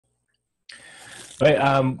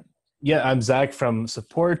Right. Yeah, I'm Zach from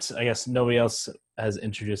support. I guess nobody else has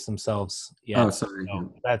introduced themselves yet. Oh, sorry. Yeah.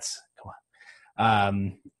 So that's come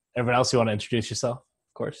on. Everyone else, you want to introduce yourself?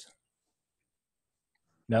 Of course.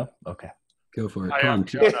 No. Okay. Go for it. I Come am on.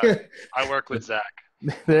 Jonah. I work with Zach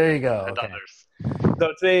There you go. and Okay. others.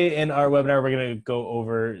 So today in our webinar, we're going to go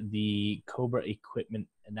over the COBRA equipment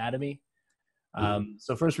anatomy.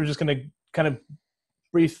 So first, we're just going to kind of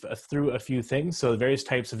brief through a few things. So the various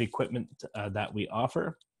types of equipment that we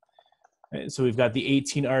offer. Right, so we've got the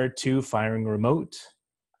 18R2 firing remote.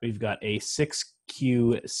 We've got a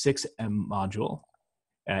 6Q6M module,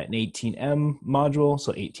 an 18M module,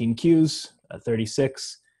 so 18 Qs, a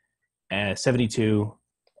 36, a 72,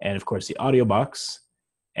 and of course the audio box,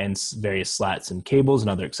 and various slats and cables and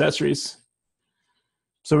other accessories.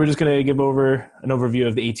 So we're just going to give over an overview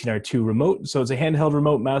of the 18R2 remote. So it's a handheld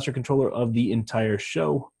remote master controller of the entire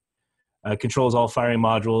show. Controls all firing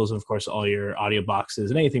modules, and of course all your audio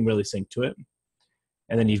boxes and anything really synced to it.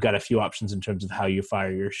 And then you've got a few options in terms of how you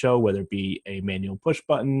fire your show, whether it be a manual push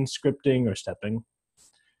button, scripting, or stepping.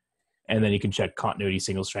 And then you can check continuity,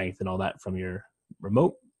 single strength, and all that from your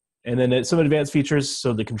remote. And then some advanced features,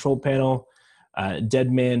 so the control panel,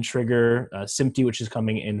 dead man trigger, SMPTE, which is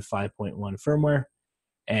coming in 5.1 firmware,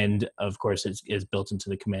 and of course it is built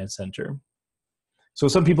into the command center. So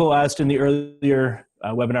some people asked in the earlier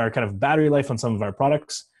webinar kind of battery life on some of our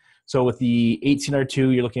products. So with the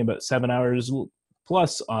 18R2, you're looking at about 7 hours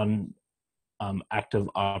plus on active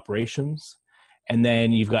operations. And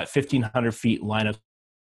then you've got 1,500 feet line of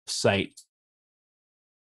sight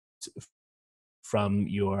from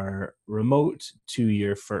your remote to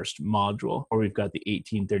your first module. Or we've got the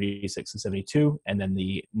 18, 36, and 72, and then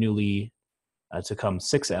the newly to come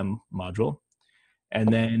 6M module. And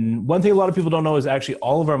then one thing a lot of people don't know is actually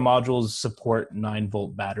all of our modules support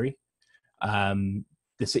 9-volt battery. Even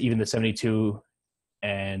the 72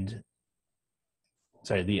 and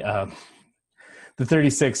the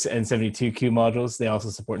 36 and 72Q modules, they also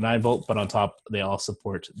support 9-volt, but on top they all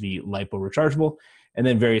support the LiPo rechargeable, and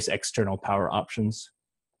then various external power options.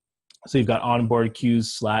 So you've got onboard Qs,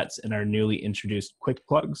 slats, and our newly introduced quick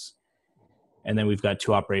plugs. And then we've got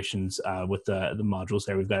two operations with the modules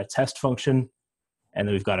there. We've got a test function, and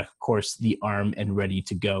then we've got, of course, the arm and ready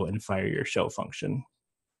to go and fire your show function.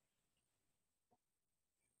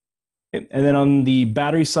 And then on the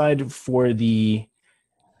battery side for the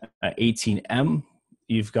 18M,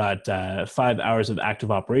 you've got 5 hours of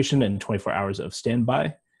active operation and 24 hours of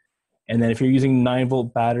standby. And then if you're using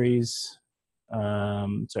 9-volt batteries,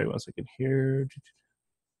 sorry, 1 second here.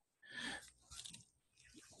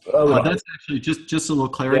 That's actually just a little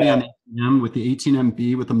clarity on the 18M. With the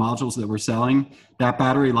 18MB, with the modules that we're selling, that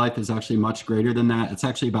battery life is actually much greater than that. It's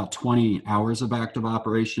actually about 20 hours of active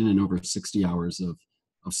operation and over 60 hours of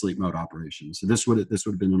sleep mode operation. So this would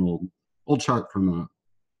have been an old chart from a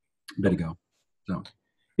bit ago. So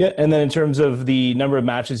yeah, and then in terms of the number of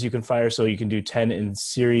matches you can fire, so you can do 10 in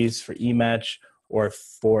series for E-match or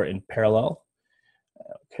 4 in parallel.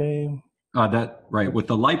 Okay. Right. With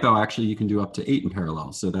the LiPo, actually, you can do up to 8 in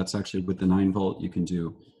parallel. So that's actually with the 9-volt, you can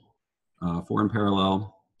do 4 in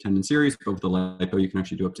parallel, 10 in series. But with the LiPo, you can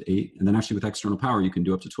actually do up to 8. And then actually with external power, you can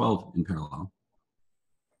do up to 12 in parallel.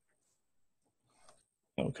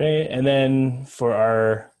 Okay, and then for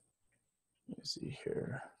our, let me see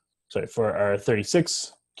here. Sorry, for our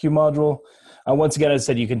 36Q module, once again, as I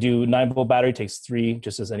said, you can do 9-volt battery, takes 3,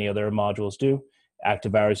 just as any other modules do.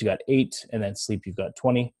 Active hours, you got 8, and then sleep, you've got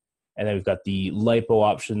 20. And then we've got the LiPo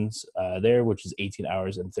options there, which is 18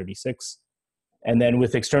 hours and 36. And then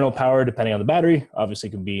with external power, depending on the battery, obviously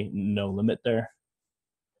can be no limit there.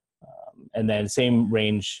 And then same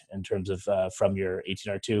range in terms of from your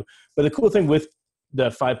 18R2. But the cool thing with the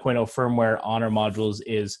 5.0 firmware on our modules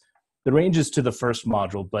is the range is to the first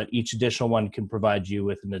module, but each additional one can provide you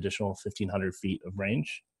with an additional 1,500 feet of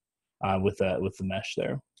range with the mesh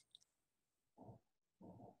there.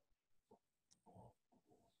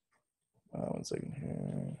 1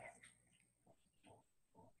 second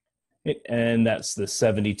here. And that's the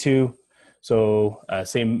 72. So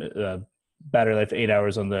same battery life, 8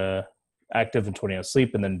 hours on the active and 20 hours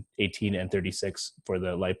sleep, and then 18 and 36 for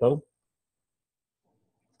the LiPo.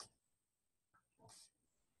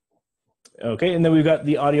 Okay, and then we've got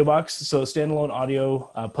the audio box. So standalone audio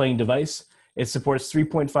playing device. It supports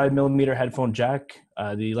 3.5 millimeter headphone jack,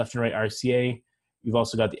 the left and right RCA. We've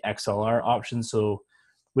also got the XLR option. So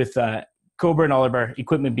with COBRA and all of our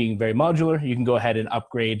equipment being very modular, you can go ahead and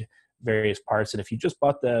upgrade various parts. And if you just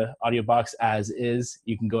bought the audio box as is,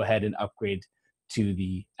 you can go ahead and upgrade to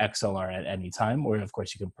the XLR at any time, or of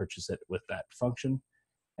course you can purchase it with that function.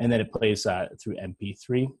 And then it plays through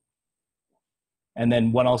MP3. And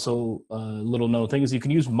then one also little known thing is you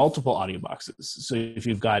can use multiple audio boxes. So if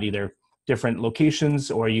you've got either different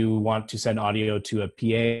locations or you want to send audio to a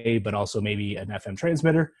PA, but also maybe an FM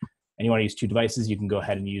transmitter, and you want to use two devices, you can go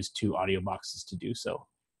ahead and use two audio boxes to do so.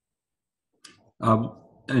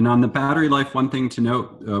 And on the battery life, one thing to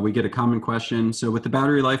note, we get a common question. So with the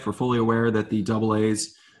battery life, we're fully aware that the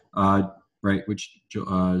AA's, right, which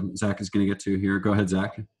Zach is going to get to here. Go ahead,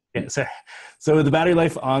 Zach. Yeah, so the battery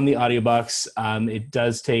life on the audio box, it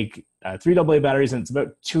does take 3 AA batteries, and it's about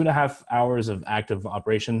 2.5 hours of active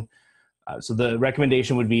operation. So the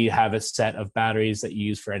recommendation would be have a set of batteries that you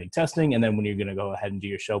use for any testing, and then when you're going to go ahead and do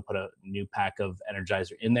your show, put a new pack of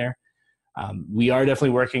Energizer in there. We are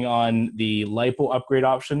definitely working on the LiPo upgrade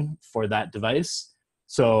option for that device.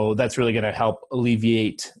 So that's really going to help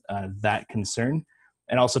alleviate that concern.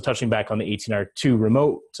 And also touching back on the 18R2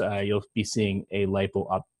 remote, you'll be seeing a LiPo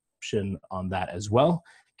option on that as well,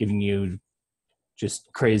 giving you just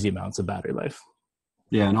crazy amounts of battery life.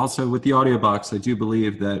 Yeah, and also with the audio box, I do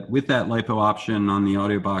believe that with that LiPo option on the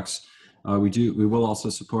audio box, we will also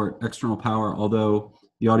support external power, although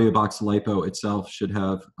the audio box LiPo itself should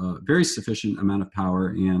have a very sufficient amount of power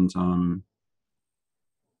and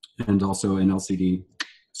also an LCD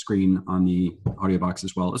screen on the audio box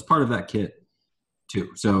as well as part of that kit too.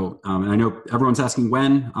 So and I know everyone's asking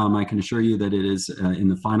when. I can assure you that it is in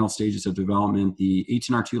the final stages of development. The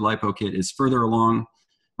 18R2 LiPo kit is further along,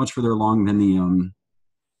 much further along than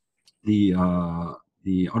the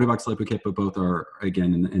audio box LiPo kit, but both are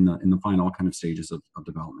again in the final kind of stages of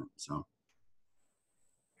development. So.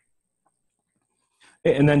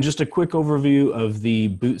 And then just a quick overview of the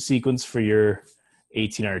boot sequence for your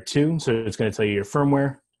 18R2. So it's going to tell you your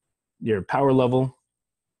firmware, your power level,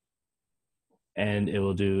 and it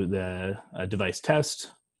will do the device test,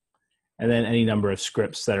 and then any number of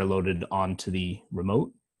scripts that are loaded onto the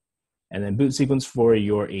remote. And then boot sequence for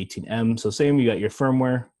your 18M. So same, you got your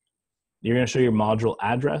firmware. You're going to show your module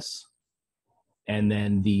address, and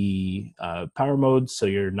then the power modes. So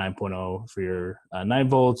your 9.0 for your 9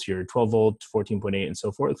 volts, your 12 volt, 14.8, and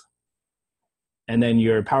so forth. And then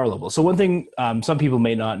your power level. So one thing some people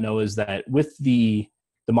may not know is that with the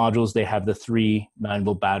modules, they have the 3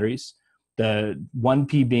 9-volt batteries. The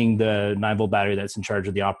 1P being the 9-volt battery that's in charge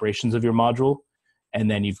of the operations of your module. And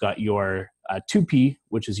then you've got your 2P,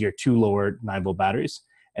 which is your 2 lower 9-volt batteries.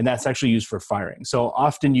 And that's actually used for firing. So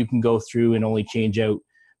often you can go through and only change out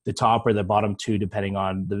the top or the bottom 2 depending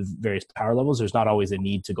on the various power levels. There's not always a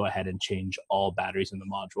need to go ahead and change all batteries in the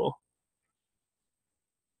module.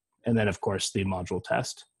 And then, of course, the module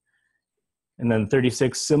test. And then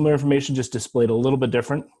 36, similar information, just displayed a little bit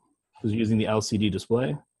different. It was using the LCD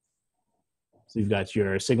display. So you've got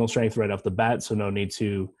your signal strength right off the bat, so no need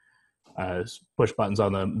to push buttons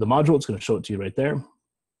on the module. It's going to show it to you right there.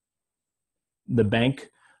 The bank,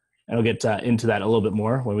 and I'll get into that a little bit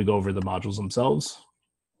more when we go over the modules themselves.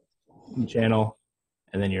 Channel,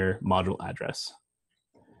 and then your module address.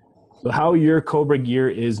 So how your COBRA gear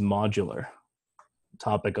is modular,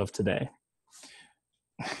 topic of today.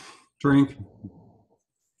 Drink.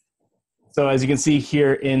 So as you can see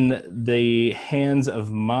here in the hands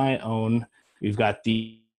of my own, we've got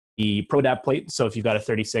the ProAdapt plate. So if you've got a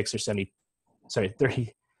 36 or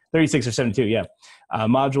 72, yeah,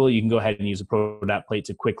 module, you can go ahead and use a ProAdapt plate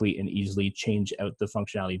to quickly and easily change out the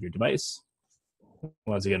functionality of your device.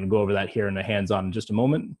 Once again, we'll go over that here in the hands-on in just a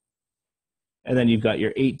moment. And then you've got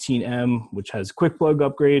your 18M, which has quick plug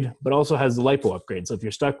upgrade, but also has the LiPo upgrade. So if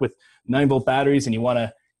you're stuck with 9-volt batteries and you want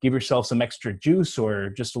to give yourself some extra juice or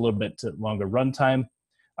just a little bit longer runtime,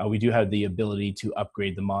 we do have the ability to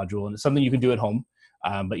upgrade the module. And it's something you can do at home,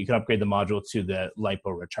 but you can upgrade the module to the LiPo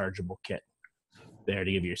rechargeable kit there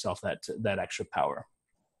to give yourself that extra power.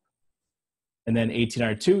 And then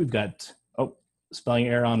 18R2, we've got, spelling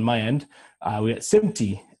error on my end. We got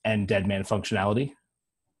SMPTE and Deadman functionality.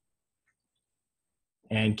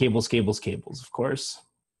 And cables, of course.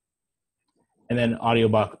 And then audio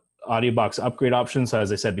box upgrade options. So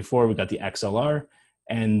as I said before, we got the XLR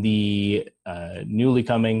and the newly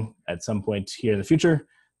coming at some point here in the future,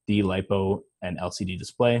 the LiPo and LCD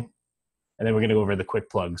display. And then we're going to go over the quick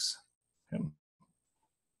plugs. Okay.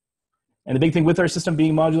 And the big thing with our system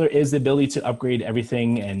being modular is the ability to upgrade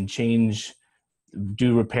everything and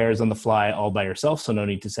do repairs on the fly all by yourself. So no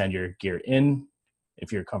need to send your gear in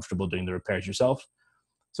if you're comfortable doing the repairs yourself.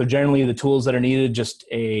 So generally the tools that are needed, just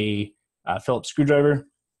a Phillips screwdriver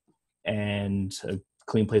and a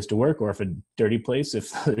clean place to work, or if a dirty place,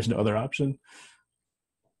 if there's no other option.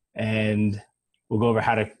 And we'll go over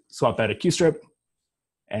how to swap out a Q-strip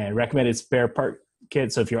and recommended spare part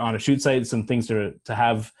kit. So if you're on a shoot site, some things to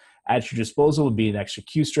have at your disposal would be an extra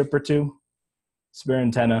Q-strip or 2. spare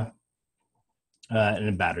antenna, and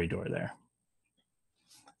a battery door there.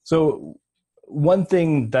 So one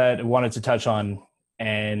thing that I wanted to touch on,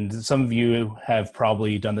 and some of you have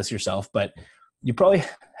probably done this yourself, but you probably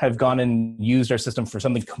have gone and used our system for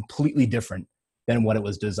something completely different than what it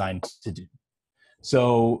was designed to do.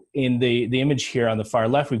 So in the image here on the far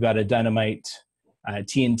left, we've got a Dynamite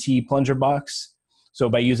TNT plunger box. So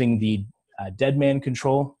by using the dead man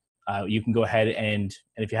control, you can go ahead and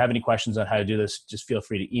if you have any questions on how to do this, just feel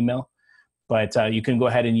free to email. But you can go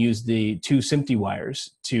ahead and use the two SMPTE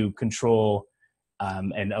wires to control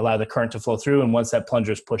and allow the current to flow through. And once that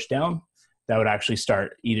plunger is pushed down, that would actually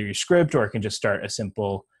start either your script, or it can just start a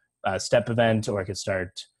simple step event, or it could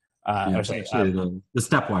start the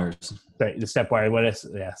step wires. Sorry, the step wire. What is?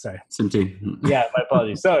 Yeah, sorry. SMPTE. Yeah, my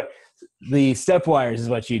apologies. So the step wires is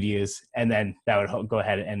what you'd use, and then that would go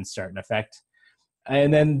ahead and start an effect.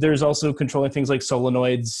 And then there's also controlling things like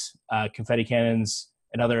solenoids, confetti cannons,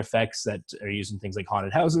 and other effects that are used in things like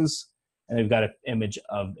haunted houses. And they've got an image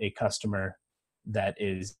of a customer that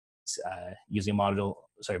is using a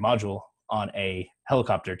module on a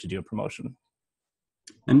helicopter to do a promotion.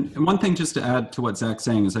 And one thing just to add to what Zach's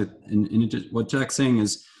saying is, what Zach's saying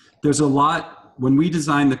is, there's a lot, when we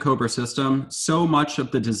design the COBRA system, so much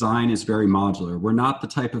of the design is very modular. We're not the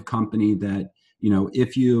type of company that,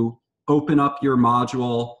 if you open up your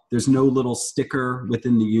module, there's no little sticker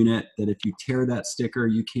within the unit that if you tear that sticker,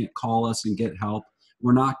 you can't call us and get help.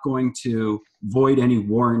 We're not going to void any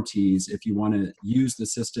warranties if you want to use the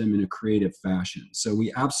system in a creative fashion. So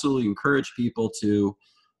we absolutely encourage people to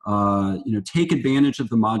take advantage of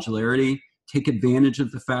the modularity, take advantage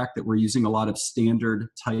of the fact that we're using a lot of standard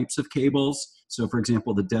types of cables. So for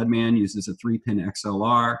example, the Deadman uses a 3-pin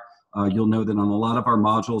XLR. You'll know that on a lot of our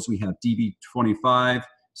modules, we have DB25,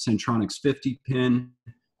 Centronics 50-pin.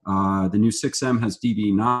 The new 6M has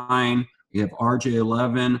DB9. We have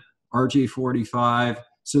RJ11, RJ45.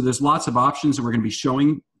 So there's lots of options, and we're going to be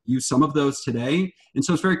showing you some of those today. And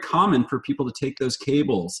so it's very common for people to take those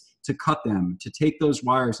cables, to cut them, to take those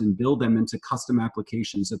wires and build them into custom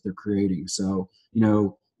applications that they're creating. So,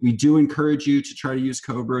 we do encourage you to try to use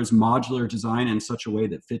COBRA's modular design in such a way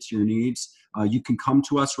that fits your needs. You can come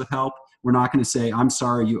to us with help. We're not going to say, I'm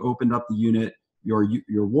sorry, you opened up the unit,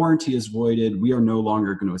 your warranty is voided, we are no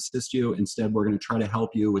longer going to assist you. Instead, we're going to try to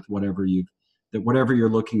help you with whatever you're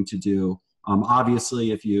looking to do. Obviously,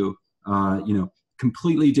 if you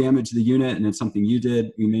completely damage the unit and it's something you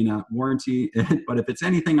did, we may not warranty it. But if it's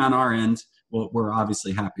anything on our end, well, we're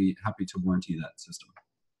obviously happy to warranty that system.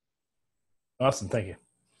 Awesome, thank you.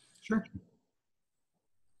 Sure.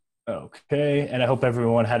 Okay, and I hope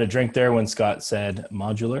everyone had a drink there when Scott said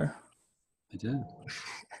modular. I did.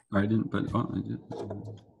 I didn't, but I did.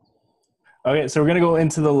 Okay, so we're going to go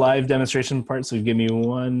into the live demonstration part, so give me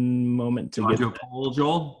one moment to do a poll,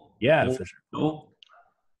 Joel? Yeah, for sure. Joel?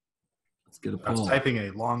 Let's get a poll. I was typing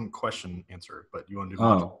a long question answer, but you want to do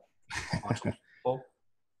module poll?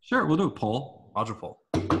 Sure, we'll do a poll. Module poll.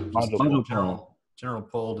 Module poll. General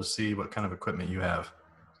poll to see what kind of equipment you have.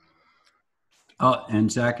 Oh,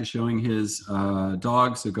 and Zach is showing his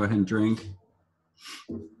dog, so go ahead and drink.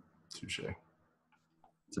 Touche.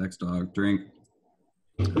 Zach's dog, drink.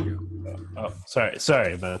 There you go. Oh,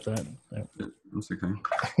 sorry about that. That's okay.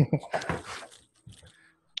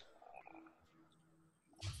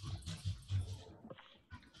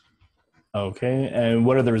 Okay, and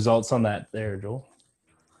what are the results on that there, Joel?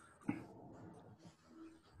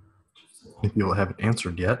 If people haven't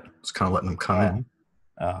answered yet, just kind of letting them come in.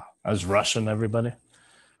 I was rushing everybody.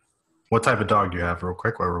 What type of dog do you have, real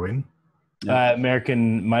quick, while we're waiting?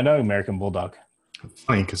 American Bulldog.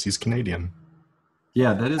 Funny, because he's Canadian.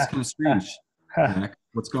 Yeah, that is kind of strange.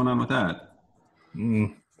 What's going on with that?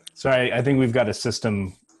 Sorry, I think we've got a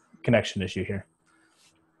system connection issue here.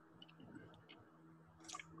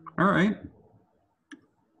 All right.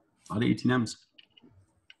 A lot of 18Ms.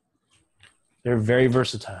 They're very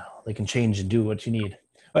versatile. They can change and do what you need.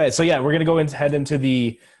 All right, so yeah, we're going to head into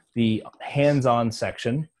the hands-on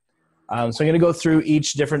section. So I'm going to go through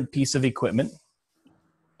each different piece of equipment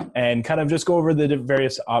and kind of just go over the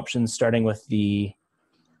various options, starting with the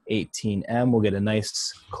 18M. We'll get a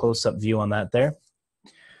nice close-up view on that there.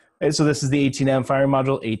 Okay, so this is the 18M firing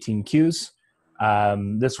module, 18 Qs.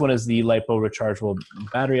 This one is the LiPo rechargeable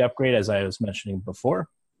battery upgrade, as I was mentioning before.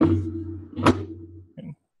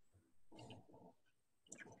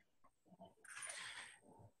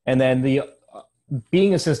 And then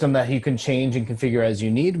being a system that you can change and configure as you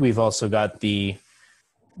need, we've also got the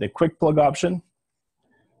quick plug option.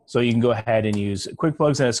 So you can go ahead and use quick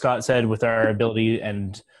plugs, and as Scott said, with our ability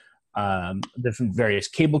and different various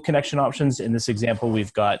cable connection options. In this example,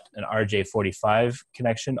 we've got an RJ45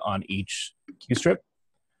 connection on each Q strip.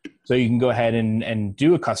 So you can go ahead and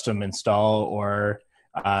do a custom install, or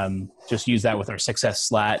just use that with our 6S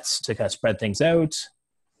slats to kind of spread things out.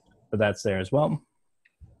 But that's there as well.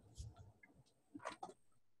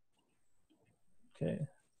 Okay.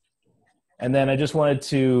 And then I just wanted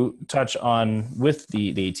to touch on, with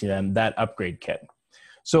the 18M, that upgrade kit.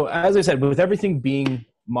 So as I said, with everything being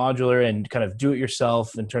modular and kind of do it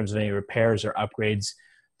yourself in terms of any repairs or upgrades,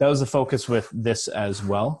 that was the focus with this as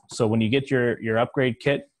well. So when you get your upgrade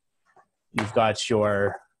kit, you've got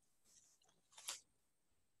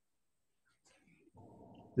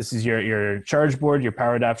this is your charge board, your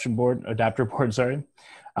power adapter board, sorry.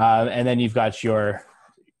 And then you've got your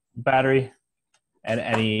battery and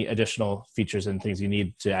any additional features and things you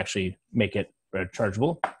need to actually make it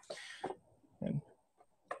chargeable. And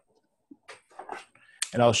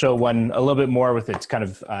I'll show one a little bit more with it's kind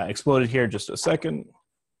of exploded here just a second.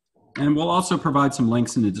 And we'll also provide some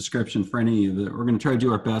links in the description for any of the, we're going to try to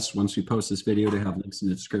do our best once we post this video to have links in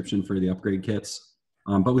the description for the upgrade kits.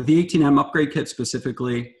 But with the 18M upgrade kit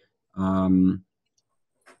specifically, you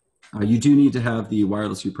do need to have the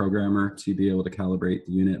wireless reprogrammer to be able to calibrate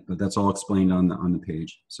the unit, but that's all explained on the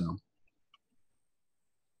page. So.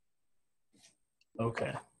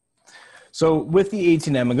 Okay. So with the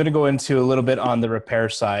 18M, I'm going to go into a little bit on the repair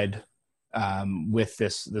side with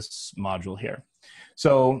this module here.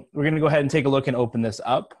 So we're going to go ahead and take a look and open this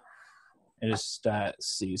up and just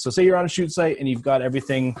see. So say you're on a shoot site and you've got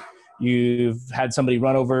everything. You've had somebody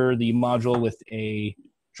run over the module with a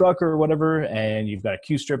truck or whatever, and you've got a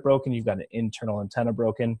Q strip broken, you've got an internal antenna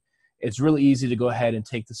broken. It's really easy to go ahead and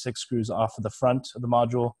take the 6 screws off of the front of the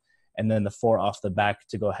module and then the 4 off the back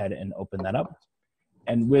to go ahead and open that up.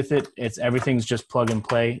 And with it, everything's just plug and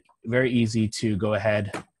play. Very easy to go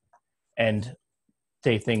ahead and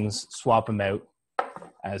take things, swap them out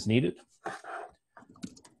as needed.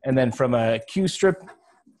 And then from a Q strip,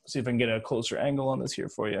 see if I can get a closer angle on this here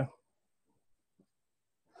for you.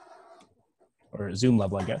 Or a zoom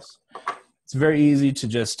level, I guess. It's very easy to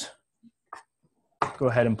just go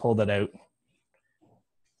ahead and pull that out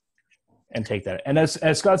and take that. And as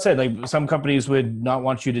Scott said, like some companies would not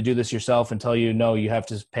want you to do this yourself and tell you, no, you have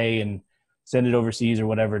to pay and send it overseas or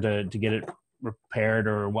whatever to get it repaired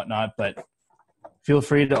or whatnot. But feel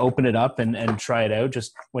free to open it up and try it out.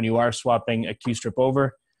 Just when you are swapping a Q strip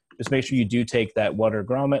over, just make sure you do take that water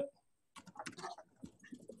grommet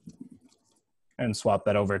and swap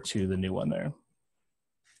that over to the new one there.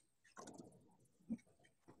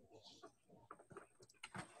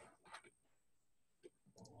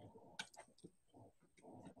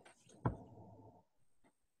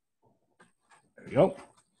 There you go.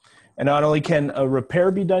 And not only can a repair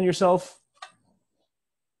be done yourself,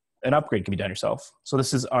 an upgrade can be done yourself. So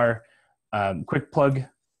this is our quick plug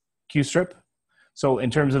Q strip. So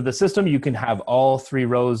in terms of the system, you can have all 3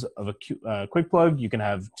 rows of a quick plug. You can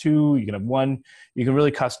have 2, you can have 1. You can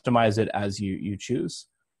really customize it as you choose.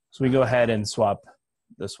 So we go ahead and swap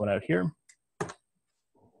this one out here.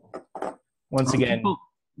 Once again,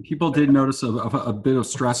 people did notice a bit of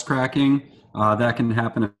stress cracking. That can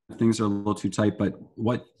happen if things are a little too tight, but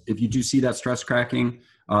if you do see that stress cracking,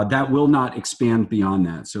 that will not expand beyond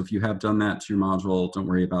that. So if you have done that to your module, don't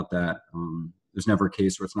worry about that. There's never a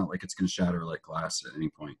case where it's not like it's going to shatter like glass at any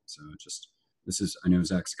point. So I know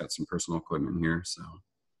Zach's got some personal equipment here. So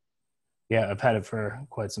yeah, I've had it for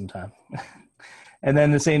quite some time. And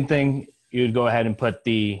then the same thing, you'd go ahead and put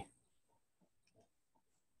the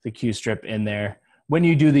Q strip in there. When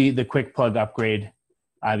you do the quick plug upgrade,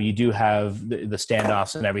 you do have the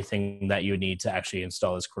standoffs and everything that you need to actually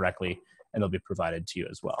install this correctly, and they'll be provided to you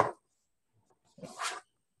as well.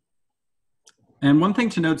 And one thing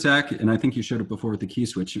to note, Zach, and I think you showed it before with the key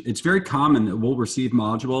switch, it's very common that we'll receive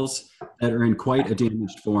modules that are in quite a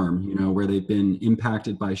damaged form, where they've been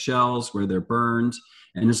impacted by shells, where they're burned.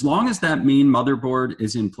 And as long as that main motherboard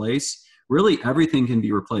is in place, really everything can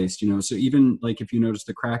be replaced, So even like if you notice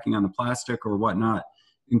the cracking on the plastic or whatnot,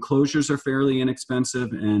 enclosures are fairly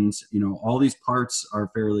inexpensive, and all these parts are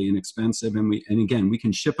fairly inexpensive. And again, we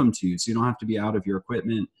can ship them to you, so you don't have to be out of your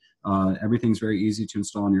equipment. Everything's very easy to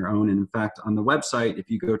install on your own. And in fact, on the website, if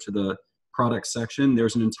you go to the product section,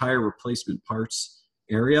 there's an entire replacement parts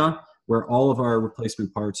area where all of our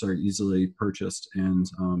replacement parts are easily purchased and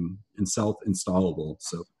self-installable.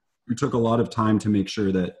 So we took a lot of time to make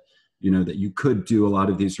sure that that you could do a lot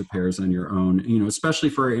of these repairs on your own. Especially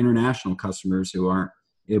for our international customers who aren't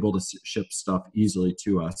able to ship stuff easily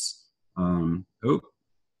to us.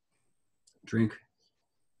 Drink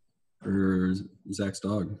for Zach's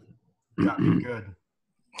dog. Got me good.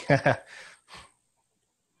 Do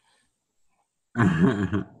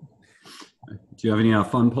you have any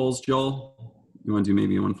fun polls, Joel? You want to do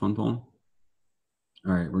maybe one fun poll?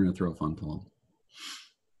 All right, we're going to throw a fun poll.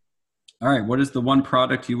 All right, what is the one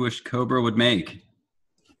product you wish COBRA would make?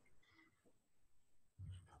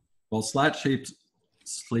 Well, slat-shaped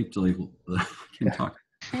like I can't talk.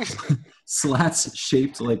 Slats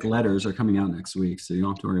shaped like letters are coming out next week, so you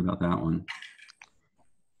don't have to worry about that one.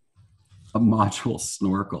 A module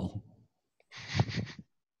snorkel.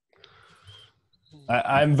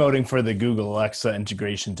 I'm voting for the Google Alexa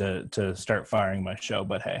integration to start firing my show,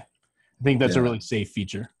 but hey, I think that's a really safe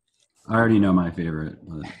feature. I already know my favorite,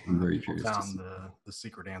 but I'm very curious. Found the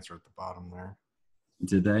secret answer at the bottom there.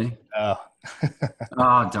 Did they? Oh.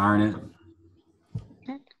 Oh, darn it.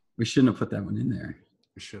 We shouldn't have put that one in there.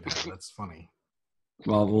 We should have. That's funny.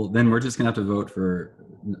 Well, then we're just going to have to vote for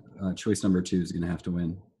choice number 2 is going to have to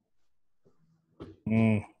win.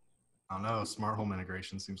 Mm. I don't know. Smart home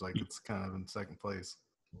integration seems like it's kind of in second place.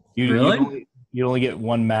 Really? You only get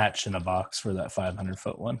one match in a box for that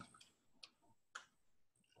 500-foot one.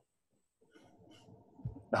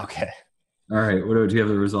 Okay. All right. Do you have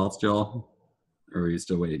the results, Joel? Or are you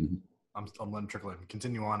still waiting? I'm letting them trickle in.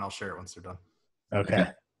 Continue on. I'll share it once they're done. Okay.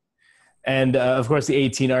 And of course, the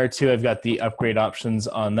 18R2, I've got the upgrade options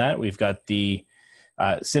on that. We've got the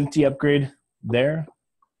SMPTE upgrade there.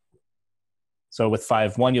 So with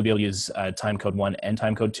 5.1, you'll be able to use timecode 1 and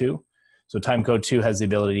timecode 2. So timecode 2 has the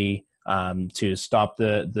ability to stop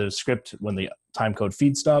the script when the timecode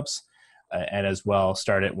feed stops, and as well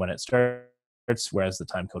start it when it starts, whereas the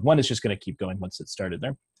timecode 1 is just going to keep going once it's started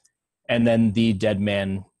there. And then the dead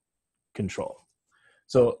man control.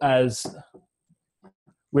 So as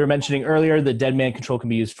we were mentioning earlier, the dead man control can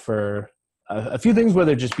be used for a few things,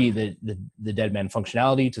 whether it just be the dead man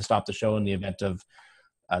functionality to stop the show in the event of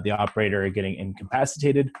the operator getting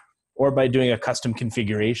incapacitated, or by doing a custom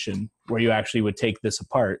configuration where you actually would take this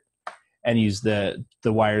apart and use the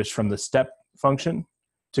wires from the step function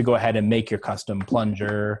to go ahead and make your custom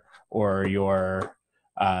plunger or your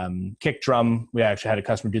kick drum. We actually had a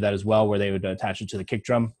customer do that as well, where they would attach it to the kick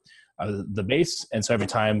drum, the bass, and so every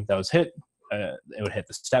time that was hit, it would hit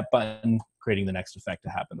the step button, creating the next effect to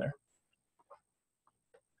happen there.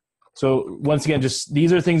 So once again, just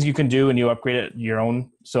these are things you can do and you upgrade it your own.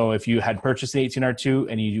 So if you had purchased the 18R2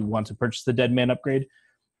 and you want to purchase the dead man upgrade,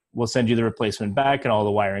 we'll send you the replacement back and all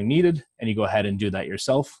the wiring needed, and you go ahead and do that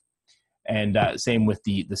yourself. And same with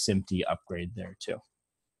the SMPTE upgrade there too.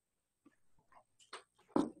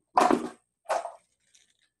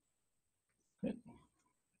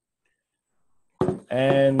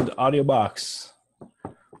 And audio box.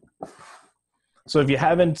 So if you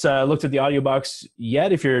haven't looked at the audio box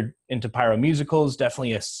yet, if you're into pyro musicals,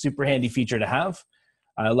 definitely a super handy feature to have.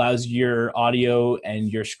 Allows your audio and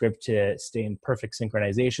your script to stay in perfect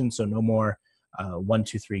synchronization. So no more 1,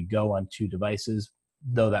 2, 3, go on 2 devices,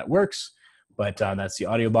 though that works. But that's the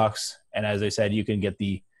audio box. And as I said, you can get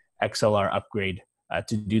the XLR upgrade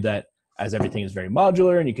to do that, as everything is very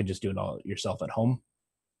modular and you can just do it all yourself at home.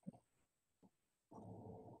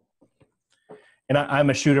 And I'm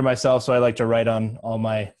a shooter myself, so I like to write on all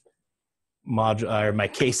my my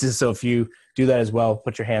cases. So if you do that as well,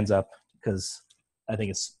 put your hands up, because I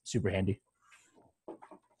think it's super handy.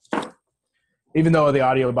 Even though the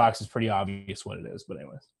audio box is pretty obvious what it is, but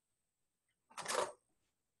anyways.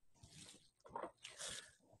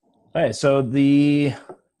 All right, so the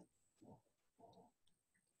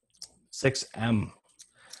 6M.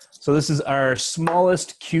 So this is our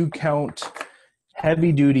smallest Q count,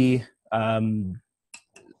 heavy duty,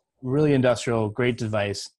 really industrial, great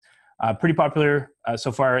device. Pretty popular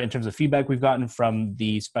so far in terms of feedback we've gotten from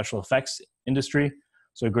the special effects industry.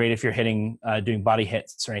 So great if you're hitting, doing body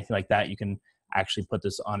hits or anything like that, you can actually put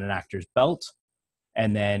this on an actor's belt.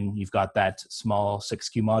 And then you've got that small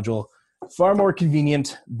 6Q module. Far more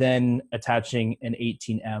convenient than attaching an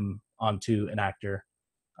 18M onto an actor,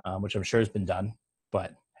 which I'm sure has been done,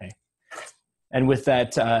 but hey. And with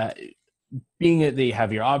that, being that they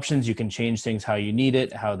have your options, you can change things how you need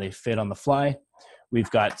it, how they fit on the fly. We've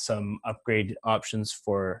got some upgrade options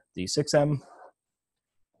for the 6M.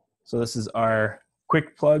 So this is our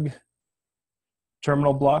quick plug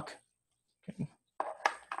terminal block, okay,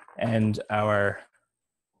 and our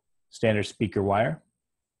standard speaker wire.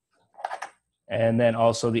 And then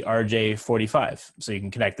also the RJ45. So you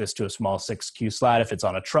can connect this to a small 6Q slat if it's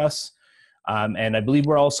on a truss. And I believe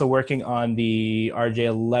we're also working on the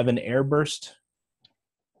RJ11 airburst,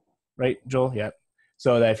 right, Joel? Yeah.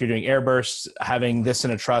 So that if you're doing airbursts, having this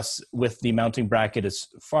in a truss with the mounting bracket is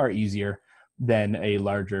far easier than a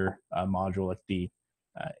larger module like the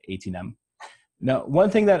 18M. Now, one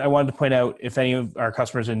thing that I wanted to point out, if any of our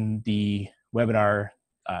customers in the webinar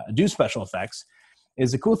do special effects,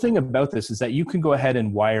 is the cool thing about this is that you can go ahead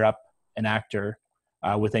and wire up an actor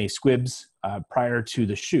with any squibs prior to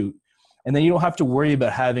the shoot, and then you don't have to worry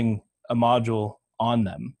about having a module on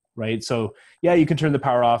them, right? So yeah, you can turn the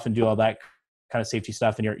power off and do all that kind of safety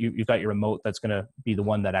stuff, and you've got your remote that's going to be the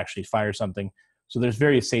one that actually fires something. So there's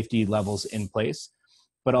various safety levels in place,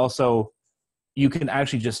 but also you can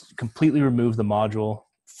actually just completely remove the module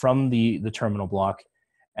from the terminal block,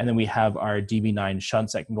 and then we have our DB9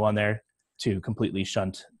 shunts that can go on there to completely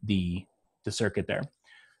shunt the circuit there.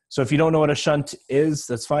 So if you don't know what a shunt is,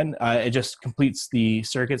 that's fine. It just completes the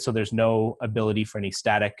circuit, so there's no ability for any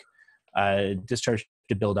static discharge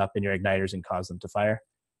to build up in your igniters and cause them to fire.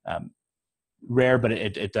 Rare, but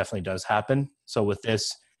it definitely does happen. So with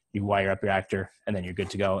this, you wire up your actor, and then you're good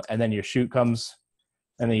to go. And then your shoot comes,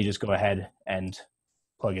 and then you just go ahead and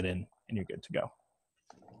plug it in, and you're good to go.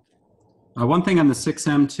 One thing on the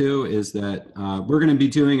 6M too is that we're going to be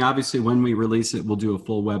doing, obviously when we release it, we'll do a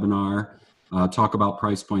full webinar, talk about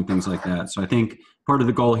price point, things like that. So I think part of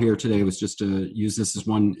the goal here today was just to use this as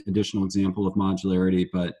one additional example of modularity,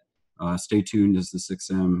 but stay tuned as the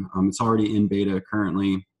 6M. It's already in beta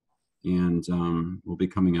currently, and will be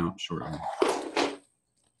coming out shortly.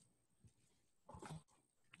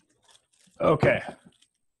 Okay.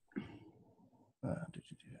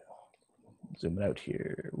 Zoom it out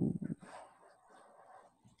here. Ooh.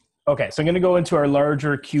 Okay, so I'm going to go into our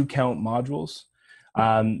larger Q count modules.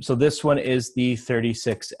 So this one is the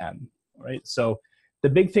 36M, right? So the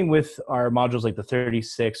big thing with our modules like the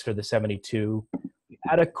 36 or the 72, we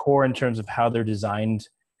add a core in terms of how they're designed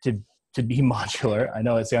to be modular. I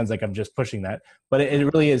know it sounds like I'm just pushing that, but it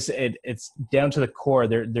really is, it's down to the core.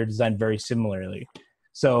 They're designed very similarly.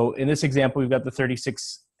 So in this example, we've got the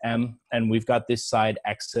 36M, and we've got this side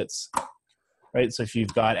exits, right? So if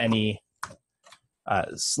you've got any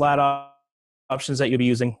slat options that you'll be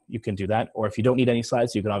using, you can do that. Or if you don't need any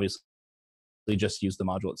slats, you can obviously just use the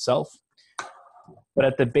module itself. But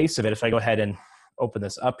at the base of it, if I go ahead and open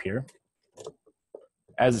this up here,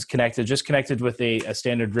 as it's connected, just connected with a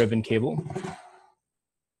standard ribbon cable,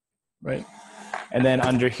 right? And then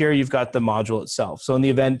under here, you've got the module itself. So in the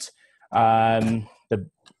event the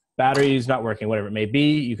battery is not working, whatever it may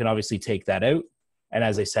be, you can obviously take that out. And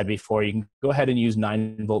as I said before, you can go ahead and use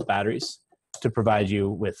 9-volt batteries to provide you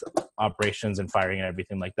with operations and firing and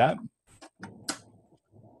everything like that.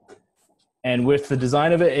 And with the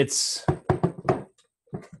design of it, it's,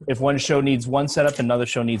 if one show needs one setup, another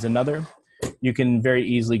show needs another, you can very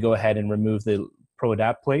easily go ahead and remove the Pro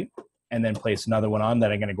Adapt plate and then place another one on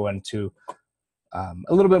that I'm going to go into a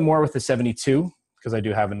little bit more with the 72, because I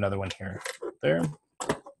do have another one here. There.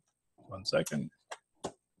 1 second.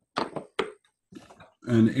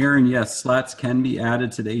 And Aaron, yes, slats can be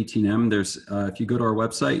added to the 18M. There's, if you go to our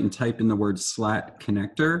website and type in the word slat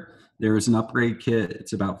connector, there is an upgrade kit.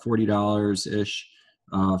 It's about $40-ish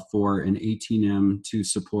for an 18M to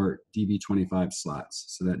support DB25 slats.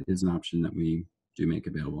 So that is an option that we do make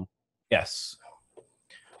available. Yes.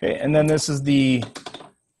 Okay, and then this is the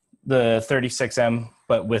 36M,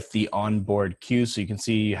 but with the onboard Qs. So you can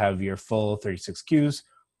see you have your full 36 Qs.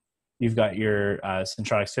 You've got your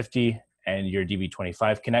Centronics 50 and your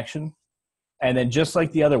DB25 connection. And then just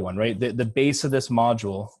like the other one, right, the base of this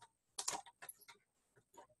module,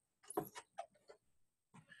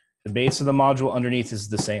 the base of the module underneath is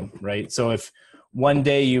the same, right? So if one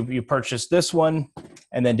day you purchase this one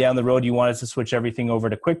and then down the road you wanted to switch everything over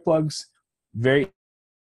to quick plugs, very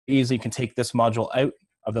easily you can take this module out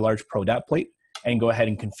of the large Pro Adapt plate and go ahead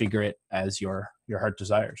and configure it as your heart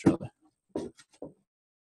desires, really.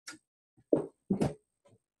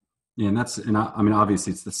 Yeah, and I mean,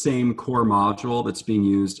 obviously it's the same core module that's being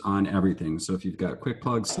used on everything. So if you've got quick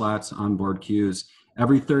plug slats, onboard Qs,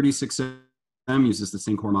 every 36M uses the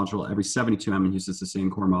same core module, every 72M uses the same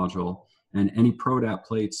core module, and any Pro Adapt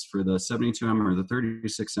plates for the 72M or the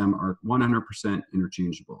 36M are 100%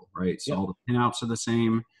 interchangeable, right? So all the pinouts are the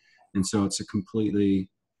same, and so it's a completely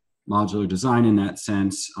modular design in that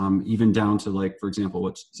sense, even down to, like, for example,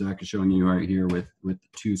 what Zach is showing you right here with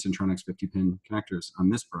 2 Centronics 50-pin connectors on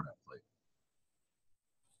this Pro Adapt plate.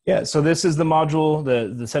 Yeah, so this is the module,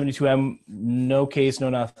 the 72M, no case, no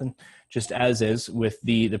nothing, just as is with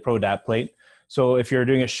the Pro Adapt plate. So if you're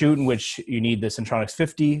doing a shoot in which you need the Centronics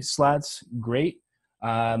 50 slats, great.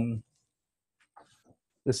 This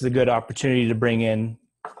is a good opportunity to bring in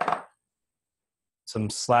some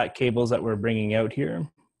slat cables that we're bringing out here.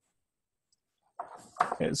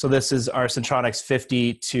 Okay, so this is our Centronics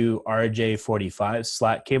 50 to RJ45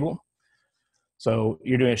 slat cable. So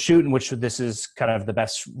you're doing a shoot in which this is kind of the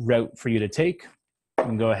best route for you to take. You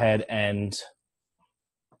can go ahead and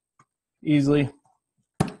easily.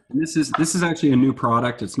 And this is actually a new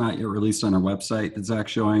product. It's not yet released on our website that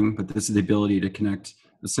Zach's showing, but this is the ability to connect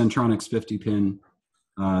the Centronics 50-pin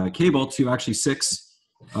cable to actually 6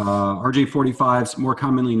 RJ45s, more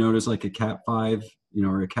commonly known as like a Cat5,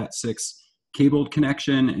 or a Cat6 cabled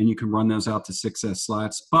connection, and you can run those out to 6S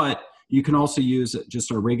slats. But you can also use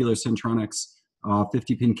just our regular Centronics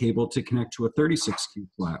 50-pin cable to connect to a 36Q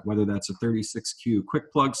slat, whether that's a 36Q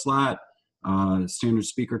quick plug slat, standard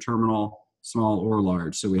speaker terminal, small or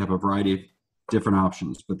large. So we have a variety of different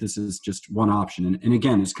options, but this is just one option. And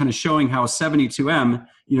again, it's kind of showing how a 72M,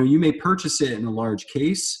 you may purchase it in a large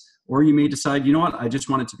case, or you may decide, you know what, I just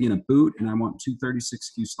want it to be in a boot and I want 2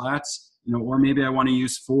 36Q slats, or maybe I want to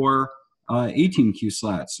use 4 18Q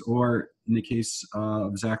slats, or in the case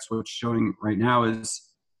of Zach's, what's showing right now is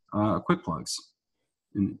quick plugs.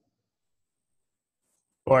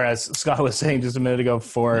 Or as Scott was saying just a minute ago,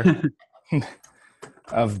 4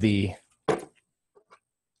 of the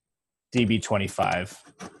DB25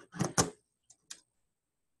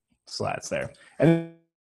 slats there. And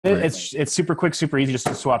it's super quick, super easy just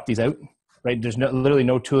to swap these out, right? There's literally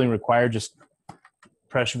no tooling required, just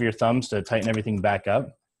press of your thumbs to tighten everything back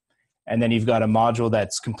up. And then you've got a module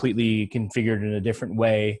that's completely configured in a different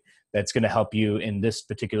way that's going to help you in this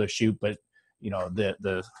particular shoot. But,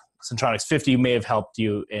 the Centronics 50 may have helped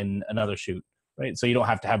you in another shoot, right? So you don't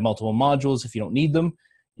have to have multiple modules if you don't need them.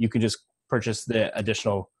 You can just purchase the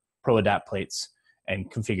additional Pro Adapt plates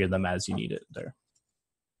and configure them as you need it there.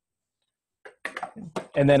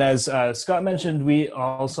 And then as Scott mentioned, we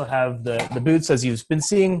also have the boots. As you've been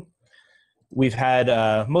seeing, we've had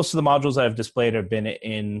most of the modules I've displayed have been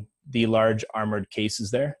in the large armored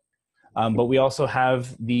cases there. But we also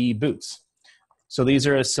have the boots. So these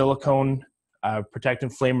are a silicone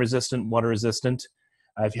protectant, flame resistant, water resistant.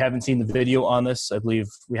 If you haven't seen the video on this, I believe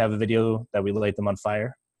we have a video that we light them on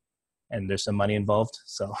fire and there's some money involved.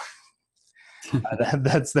 So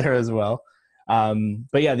that's there as well.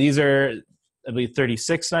 But yeah, these are, I believe,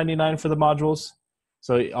 $36.99 for the modules.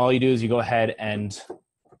 So all you do is you go ahead and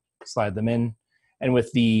slide them in. And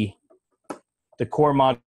with the core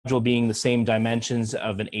module being the same dimensions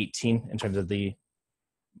of an 18 in terms of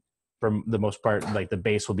for the most part, like the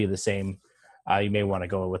base will be the same. You may want to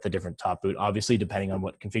go with a different top boot, obviously, depending on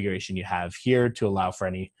what configuration you have here to allow for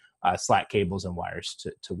any slat cables and wires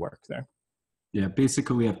to work there. Yeah,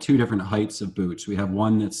 basically we have 2 different heights of boots. We have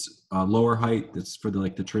one that's lower height, that's for the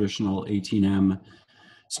traditional 18M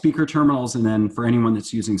speaker terminals, and then for anyone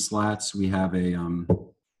that's using slats, we have a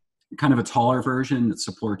kind of a taller version that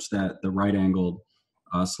supports the right-angled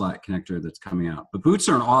slat connector that's coming out. But boots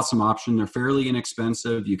are an awesome option. They're fairly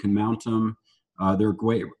inexpensive. You can mount them. They're a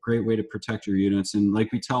great way to protect your units. And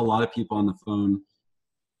like we tell a lot of people on the phone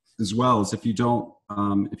as well, is if you don't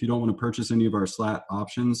want to purchase any of our slat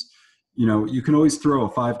options, you can always throw a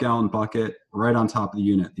 5-gallon bucket right on top of the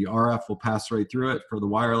unit. The RF will pass right through it for the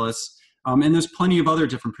wireless. And there's plenty of other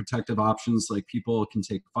different protective options, like people can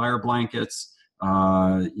take fire blankets,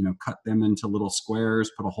 cut them into little squares,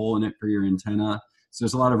 put a hole in it for your antenna. So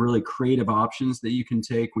there's a lot of really creative options that you can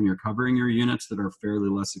take when you're covering your units that are fairly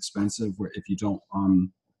less expensive, where if you don't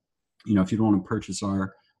want to purchase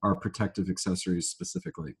our protective accessories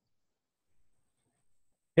specifically.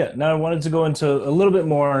 Yeah, now I wanted to go into a little bit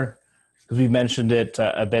more, because we mentioned it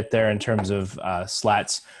a bit there in terms of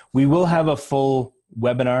slats. We will have a full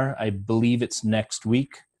webinar, I believe it's next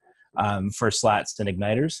week, for slats and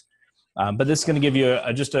igniters. But this is going to give you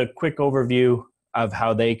just a quick overview of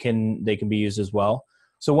how they can be used as well.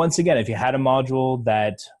 So once again, if you had a module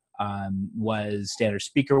that was standard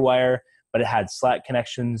speaker wire, but it had slat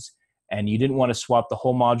connections and you didn't want to swap the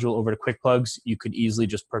whole module over to quick plugs, you could easily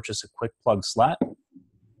just purchase a quick plug slat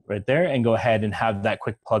right there and go ahead and have that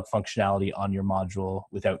quick plug functionality on your module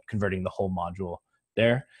without converting the whole module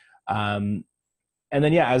there. And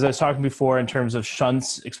then, yeah, as I was talking before, in terms of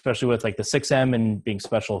shunts, especially with like the 6M and being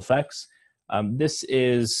special effects, this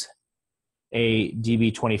is a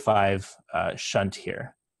DB25 shunt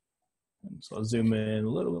here. So I'll zoom in a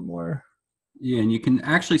little bit more. Yeah, and you can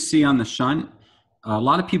actually see on the shunt, a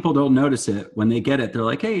lot of people don't notice it. When they get it, they're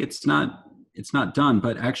like, hey, it's not done.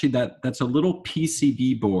 But actually that's a little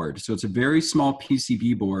PCB board. So it's a very small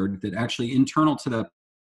PCB board that actually internal to that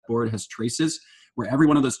board has traces where every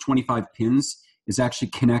one of those 25 pins is actually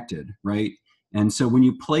connected, right? And so when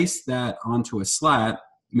you place that onto a slat,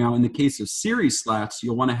 now in the case of series slats,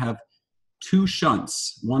 you'll want to have 2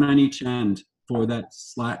 shunts, one on each end, for that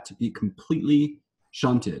slat to be completely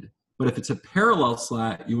shunted. But if it's a parallel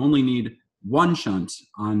slat, you only need one shunt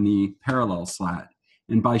on the parallel slat.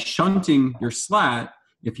 And by shunting your slat,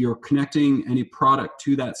 if you're connecting any product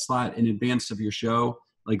to that slat in advance of your show,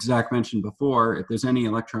 like Zach mentioned before, if there's any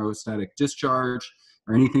electrostatic discharge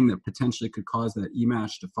or anything that potentially could cause that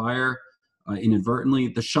E-match to fire inadvertently,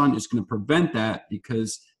 the shunt is going to prevent that,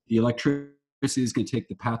 because the electricity is going to take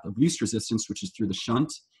the path of least resistance, which is through the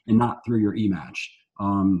shunt and not through your E-match.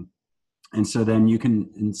 And so then you can,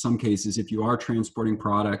 in some cases, if you are transporting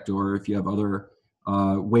product, or if you have other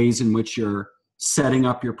ways in which you're setting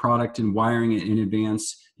up your product and wiring it in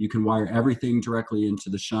advance, you can wire everything directly into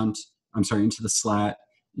the into the slat.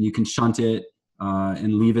 And you can shunt it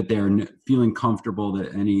and leave it there, feeling comfortable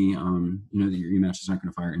that any, that your E-matches aren't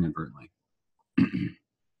going to fire inadvertently.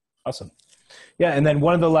 Awesome. Yeah, and then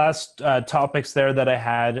one of the last topics there that I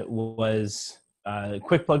had was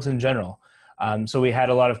quick plugs in general. So we had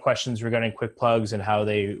a lot of questions regarding quick plugs and how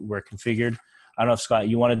they were configured. I don't know if, Scott,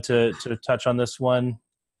 you wanted to touch on this one?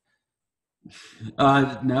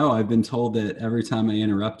 No, I've been told that every time I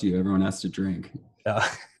interrupt you, everyone has to drink. Yeah,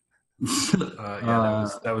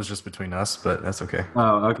 that was just between us, but that's okay.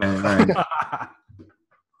 Oh, okay. All right.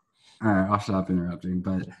 All right, I'll stop interrupting.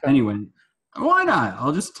 But anyway, why not?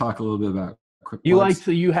 I'll just talk a little bit about quick plugs.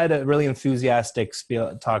 You had a really enthusiastic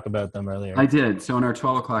talk about them earlier. I did. So in our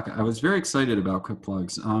 12 o'clock, I was very excited about quick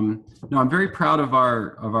plugs. I'm very proud of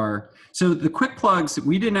our. So the quick plugs,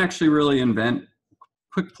 we didn't actually really invent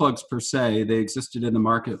quick plugs per se. They existed in the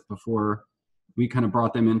market before we kind of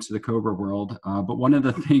brought them into the COBRA world. But one of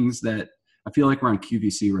the things that I feel like we're on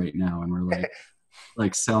QVC right now, and we're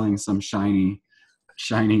like selling some shiny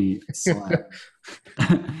slab.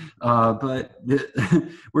 But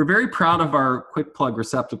we're very proud of our quick plug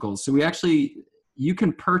receptacles. So you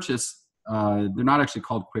can purchase, they're not actually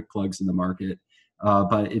called quick plugs in the market,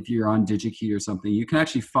 but if you're on DigiKey or something, you can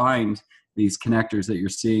actually find these connectors that you're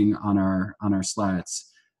seeing on our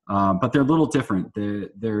slats. But they're a little different.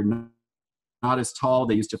 They're not as tall.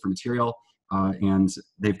 They use different material, and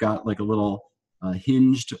they've got like a little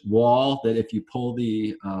hinged wall that if you pull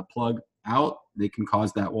the plug out, they can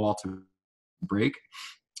cause that wall to break.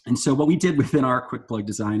 And so what we did within our quick plug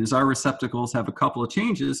design is our receptacles have a couple of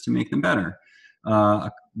changes to make them better.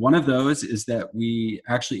 One of those is that we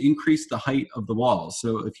actually increased the height of the walls.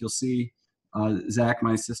 So if you'll see, Zach,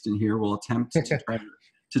 my assistant here, will attempt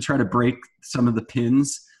to try to break some of the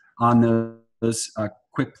pins on those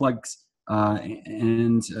quick plugs.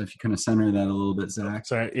 And if you kind of center that a little bit, Zach.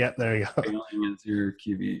 Sorry. Yeah, there you go. Into your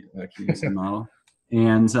QVC model.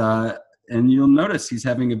 And you'll notice he's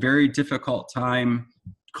having a very difficult time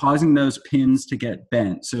causing those pins to get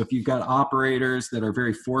bent. So if you've got operators that are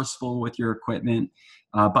very forceful with your equipment,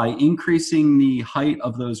 by increasing the height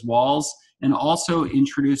of those walls and also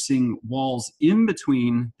introducing walls in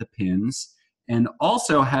between the pins, and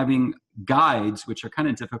also having guides, which are kind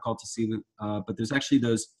of difficult to see, but there's actually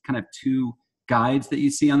those kind of two guides that you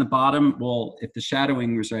see on the bottom. Well, if the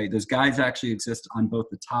shadowing was right, those guides actually exist on both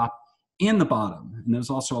the top and the bottom, and those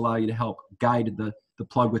also allow you to help guide the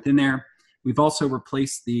plug within there. We've also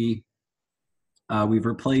replaced you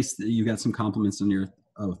got some compliments on your,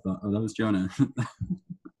 that was Jonah.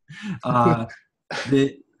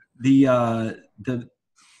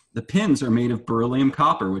 The pins are made of beryllium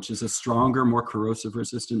copper, which is a stronger, more corrosive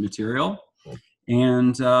resistant material.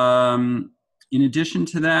 And in addition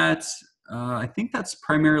to that, I think that's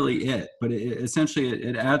primarily it, but essentially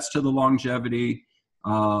it adds to the longevity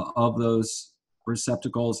of those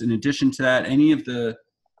receptacles. In addition to that, any of the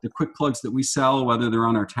quick plugs that we sell, whether they're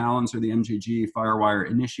on our Talons or the MJG Firewire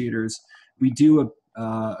initiators, we do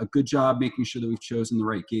a good job making sure that we've chosen the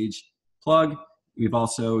right gauge plug. We've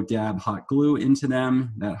also dabbed hot glue into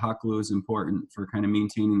them. That hot glue is important for kind of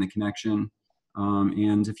maintaining the connection.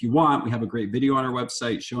 And if you want, we have a great video on our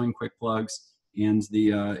website showing quick plugs. And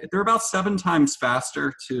they're about 7 times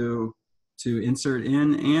faster to insert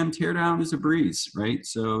in, and tear down is a breeze, right?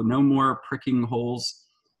 So no more pricking holes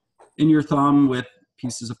in your thumb with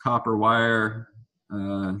pieces of copper wire.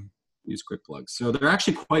 Use quick plugs. So they're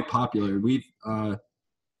actually quite popular.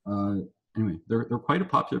 Anyway, they're quite a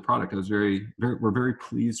popular product. We're very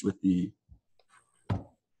pleased with the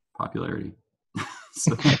popularity.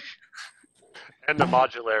 And the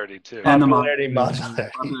modularity too. And modularity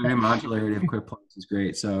of quick plugs is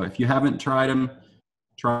great. So if you haven't tried them,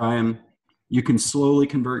 try them. You can slowly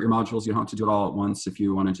convert your modules. You don't have to do it all at once if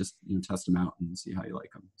you want to just test them out and see how you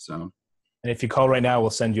like them. So, and if you call right now, we'll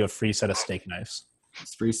send you a free set of steak knives.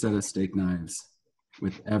 It's a free set of steak knives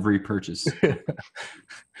with every purchase.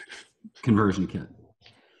 Conversion kit.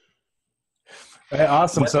 Right,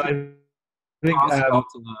 awesome. So I think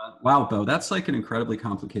wow, Bo, that's like an incredibly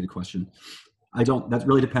complicated question. that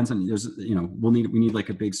really depends on, we need like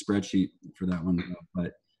a big spreadsheet for that one.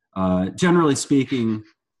 But generally speaking,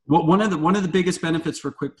 one of the biggest benefits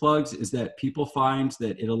for quick plugs is that people find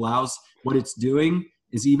that it allows, what it's doing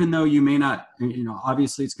is, even though you may not,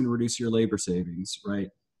 obviously it's going to reduce your labor savings, right?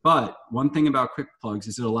 But one thing about quick plugs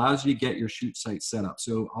is it allows you to get your shoot site set up.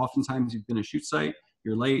 So oftentimes you've been a shoot site,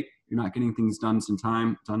 you're late, you're not getting things done in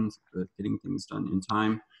time, getting things done in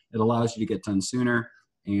time. It allows you to get done sooner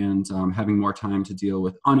and having more time to deal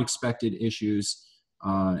with unexpected issues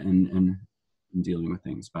and dealing with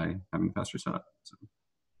things by having faster setup. So.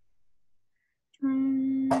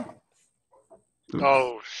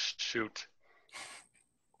 Oh, shoot.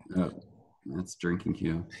 Oh, that's drinking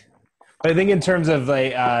cue. I think in terms of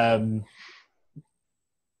like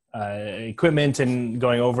equipment and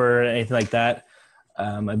going over anything like that,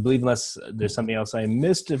 I believe, unless there's something else I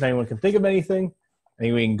missed, if anyone can think of anything, I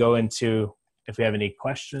think we can go into if we have any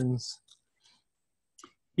questions.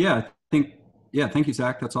 Yeah, thank you,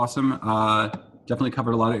 Zach. That's awesome. Definitely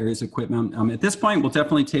covered a lot of areas of equipment. At this point, we'll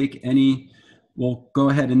definitely take we'll go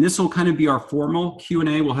ahead, and this will kind of be our formal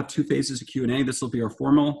Q&A. We'll have 2 phases of Q&A. This will be our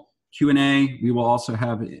formal Q&A. We will also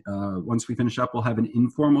have, once we finish up, we'll have an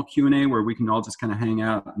informal Q&A where we can all just kind of hang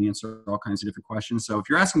out and answer all kinds of different questions. So if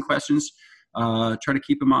you're asking questions, try to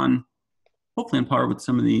keep them on, hopefully on par with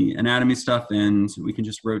some of the anatomy stuff, and we can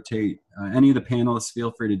just rotate. Any of the panelists,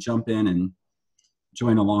 feel free to jump in and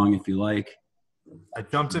join along if you like. I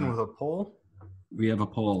jumped in with a poll. We have a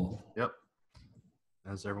poll. Yep.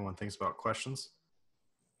 As everyone thinks about questions.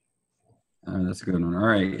 That's a good one. All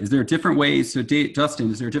right. Is there different ways? So Justin,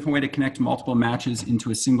 is there a different way to connect multiple matches into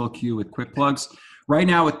a single queue with quick plugs? Right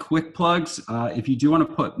now with quick plugs, if you do want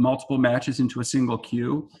to put multiple matches into a single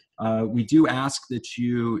queue, we do ask that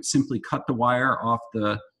you simply cut the wire off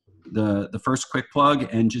the first quick plug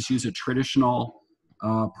and just use a traditional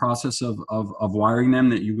process of wiring them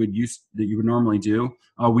that you would normally do.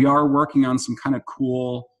 We are working on some kind of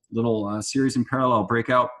cool little series and parallel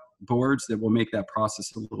breakout boards that will make that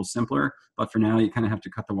process a little simpler. But for now, you kind of have to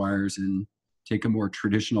cut the wires and take a more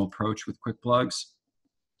traditional approach with quick plugs.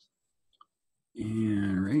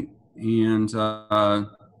 And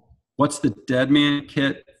what's the Deadman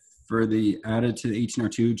kit for the added to the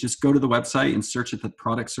 18R2? Just go to the website and search at the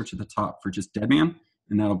product, search at the top for just Deadman,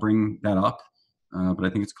 and that'll bring that up. But I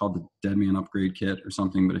think it's called the Deadman upgrade kit or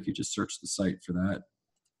something. But if you just search the site for that.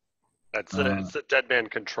 It's the Deadman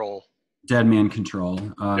Control. Deadman Control.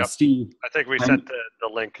 Yep. Steve. I think we sent the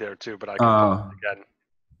link there too, but I can do it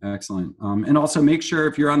again. Excellent. And also make sure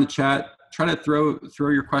if you're on the chat, try to throw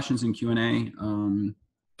your questions in Q&A.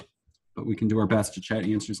 But we can do our best to chat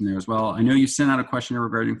answers in there as well. I know you sent out a question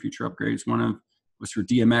regarding future upgrades. One of was for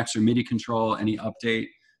DMX or MIDI control, any update.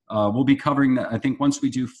 We'll be covering that. I think once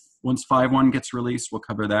 5.1 gets released, we'll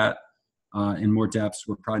cover that in more depth.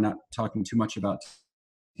 We're probably not talking too much about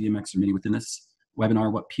DMX or MIDI within this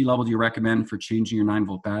webinar. What P level do you recommend for changing your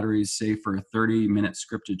 9-volt batteries, say for a 30-minute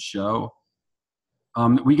scripted show?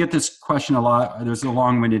 We get this question a lot. There's a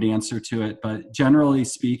long-winded answer to it, but generally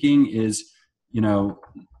speaking is, know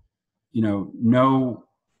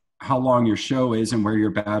how long your show is and where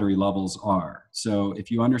your battery levels are. So if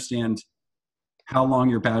you understand how long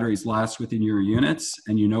your batteries last within your units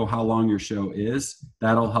and you know how long your show is,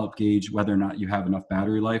 that'll help gauge whether or not you have enough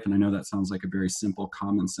battery life. And I know that sounds like a very simple,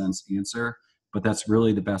 common sense answer, but that's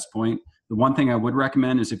really the best point. The one thing I would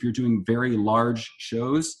recommend is if you're doing very large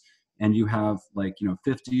shows and you have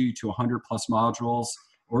 50 to 100 plus modules,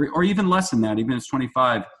 or even less than that, even if it's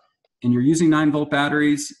 25, and you're using 9-volt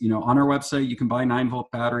batteries, on our website, you can buy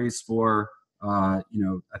 9-volt batteries for, I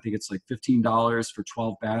think it's like $15 for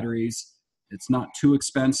 12 batteries. It's not too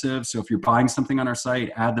expensive. So if you're buying something on our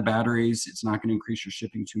site, add the batteries. It's not going to increase your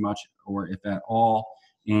shipping too much, or if at all,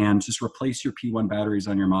 and just replace your P1 batteries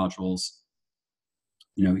on your modules,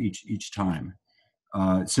 each time.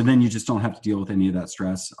 So then you just don't have to deal with any of that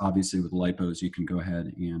stress. Obviously with LiPos, you can go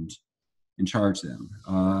ahead and charge them.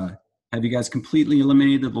 Have you guys completely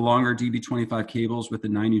eliminated the longer DB25 cables with the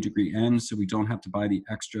 90-degree end so we don't have to buy the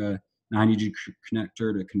extra 90-degree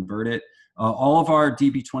connector to convert it? All of our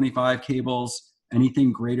DB25 cables,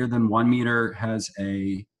 anything greater than 1 meter, has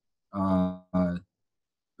a,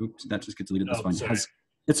 oops, that just gets deleted. That's fine.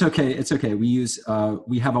 It's okay. It's okay. We use,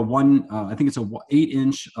 we have a I think it's a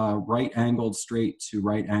 8-inch right angled straight to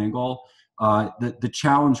right angle. The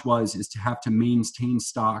challenge is to have to maintain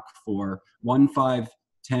stock for 1, 5,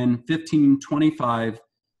 10, 15, 25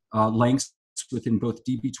 lengths within both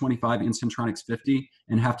DB25 and Centronics 50,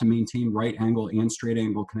 and have to maintain right angle and straight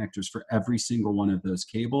angle connectors for every single one of those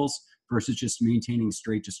cables versus just maintaining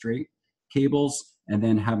straight to straight cables. and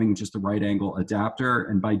then having just a right angle adapter.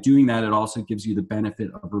 And by doing that, it also gives you the benefit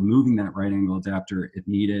of removing that right angle adapter if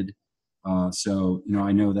needed. So,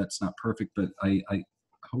 I know that's not perfect, but I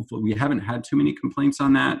hopefully we haven't had too many complaints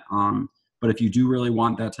on that. But if you do really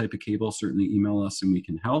want that type of cable, certainly email us and we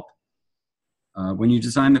can help. When you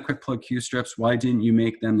designed the quick plug Q strips, why didn't you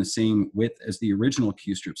make them the same width as the original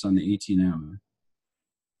Q strips on the 18M?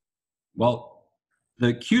 Well,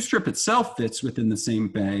 the Q strip itself fits within the same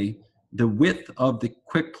bay. The width of the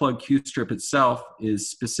quick plug Q strip itself is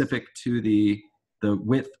specific to the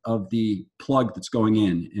width of the plug that's going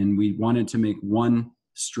in. And we wanted to make one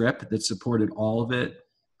strip that supported all of it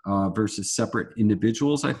versus separate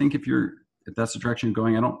individuals. I think if that's the direction you're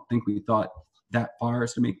going, I don't think we thought that far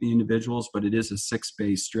as to make the individuals, but it is a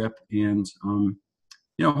 6-bay strip. And,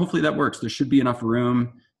 hopefully that works. There should be enough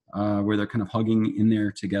room where they're kind of hugging in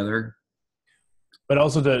there together. But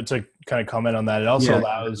also to kind of comment on that, it also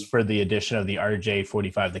allows for the addition of the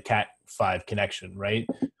RJ45, the Cat5 connection, right?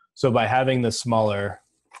 So by having the smaller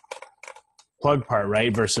plug part,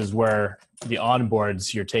 right, versus where the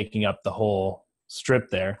onboards, you're taking up the whole strip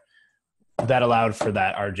there, that allowed for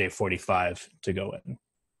that RJ45 to go in.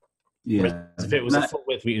 Yeah. If it was a full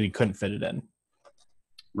width, we couldn't fit it in.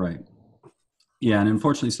 Right. Yeah, and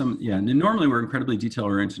unfortunately and normally we're incredibly detail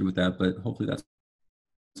oriented with that, but hopefully that's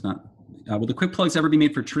not. Will the quick plugs ever be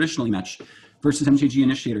made for traditional e-match versus MJG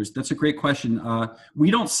initiators? That's a great question.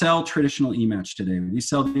 We don't sell traditional e-match today. We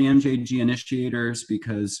sell the MJG initiators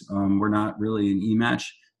because we're not really an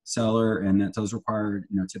e-match seller, and that does require,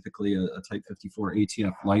 typically a Type 54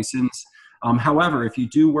 ATF license. However, if you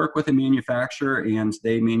do work with a manufacturer and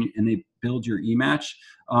they build your e-match,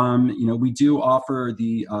 we do offer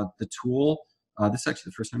the tool. This is actually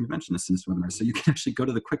the first time we mentioned this in this webinar. So you can actually go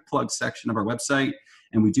to the quick plug section of our website,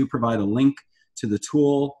 and we do provide a link to the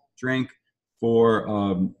tool drink for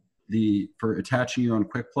attaching your own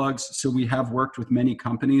quick plugs. So we have worked with many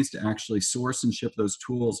companies to actually source and ship those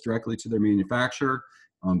tools directly to their manufacturer.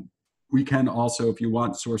 We can also, if you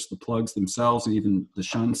want, source the plugs themselves and even the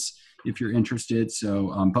shunts if you're interested.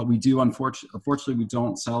 So, but we do, unfortunately, we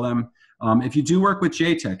don't sell them. If you do work with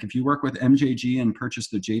JTech, if you work with MJG and purchase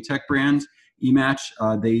the JTech brand e-match,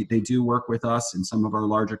 they do work with us and some of our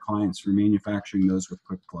larger clients for manufacturing those with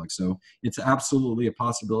quick plugs. So it's absolutely a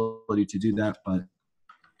possibility to do that, but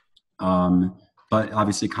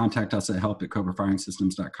obviously contact us at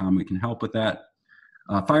help@cobrafiringsystems.com. We can help with that.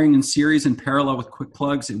 Firing in series and parallel with quick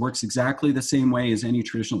plugs, it works exactly the same way as any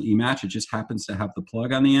traditional e-match. It just happens to have the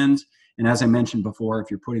plug on the end. And as I mentioned before,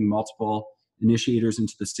 if you're putting multiple initiators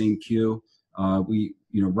into the same queue,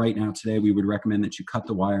 right now today, we would recommend that you cut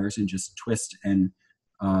the wires and just twist and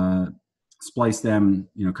splice them,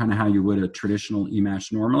 kind of how you would a traditional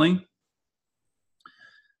e-match normally.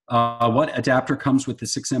 What adapter comes with the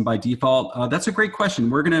 6M by default? That's a great question.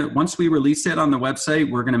 Once we release it on the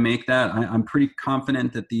website, we're gonna make that. I'm pretty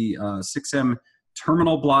confident that the 6M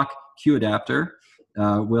terminal block Q adapter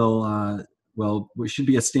should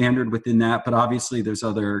be a standard within that, but obviously there's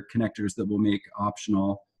other connectors that will make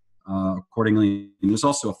optional accordingly. And there's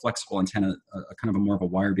also a flexible antenna, a kind of a more of a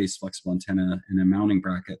wire-based flexible antenna and a mounting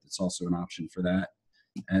bracket that's also an option for that.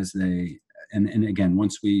 And again,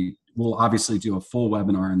 we'll obviously do a full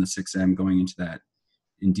webinar on the 6M going into that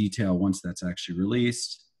in detail once that's actually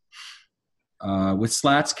released. With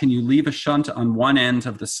slats, can you leave a shunt on one end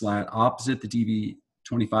of the slat opposite the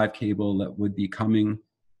DV25 cable that would be coming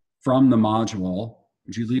from the module?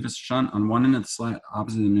 Would you leave a shunt on one end of the slat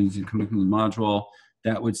opposite the end coming from the module?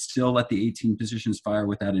 That would still let the 18 positions fire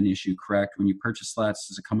without an issue, correct? When you purchase slats,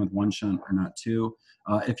 does it come with one shunt or not two?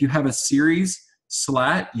 If you have a series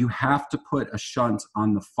slat, you have to put a shunt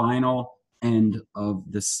on the final end of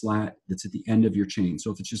the slat that's at the end of your chain.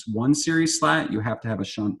 So if it's just one series slat, you have to have a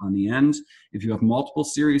shunt on the end. If you have multiple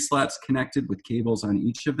series slats connected with cables on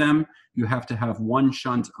each of them, you have to have one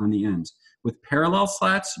shunt on the end. With parallel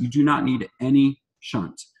slats, you do not need any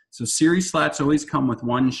shunt. So series slats always come with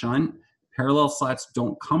one shunt. Parallel slats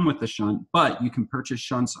don't come with a shunt, but you can purchase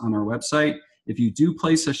shunts on our website. If you do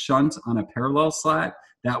place a shunt on a parallel slat,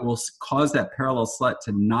 that will cause that parallel slat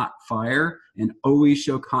to not fire and always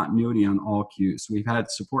show continuity on all queues. So we've had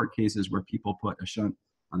support cases where people put a shunt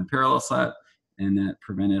on a parallel slat and that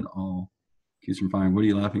prevented all queues from firing. What are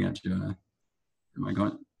you laughing at, Jonah?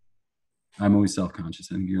 I'm always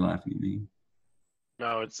self-conscious. I think you're laughing at me.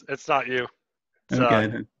 No, it's not you.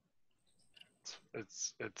 Okay.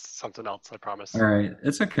 It's something else, I promise. All right.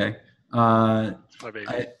 It's okay. It's my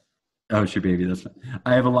baby. It's your baby. That's fine.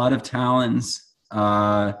 I have a lot of talons.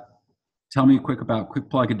 Tell me quick about quick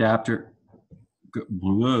plug adapter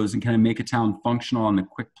blows and can I make a talon functional on the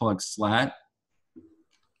quick plug slat?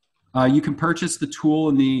 You can purchase the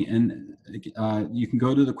tool you can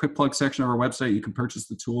go to the quick plug section of our website. You can purchase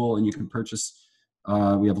the tool, and you can purchase.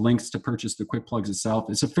 We have links to purchase the quick plugs itself.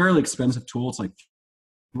 It's a fairly expensive tool. It's like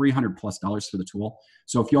 $300+ for the tool.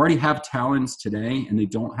 So if you already have Talons today and they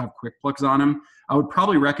don't have quick plugs on them, I would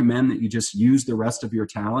probably recommend that you just use the rest of your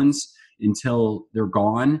Talons until they're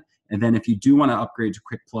gone. And then if you do want to upgrade to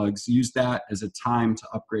quick plugs, use that as a time to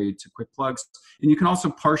upgrade to quick plugs. And you can also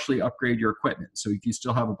partially upgrade your equipment. So if you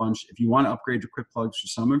still have if you want to upgrade to quick plugs for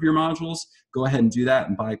some of your modules, go ahead and do that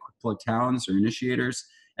and buy quick plug Talons or initiators,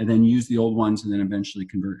 and then use the old ones and then eventually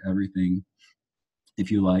convert everything if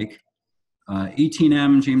you like.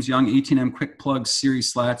 18M, James Young, 18M quick plug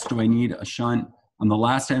series slats. Do I need a shunt on the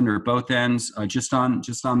last end or both ends? Just on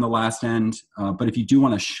the last end. But if you do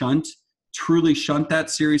want to truly shunt that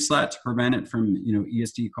series slat to prevent it from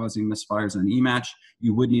ESD causing misfires on eMatch,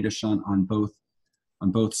 you would need a shunt on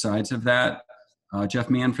both sides of that. Jeff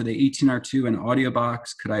Mann, for the 18R2 and audio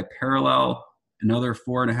box, could I parallel another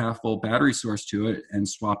 4.5 volt battery source to it and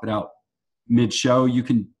swap it out mid-show? You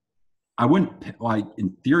can. I wouldn't. Well,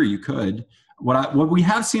 in theory, you could. What we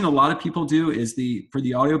have seen a lot of people do is for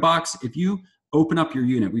the audio box, if you open up your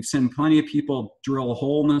unit, we've seen plenty of people drill a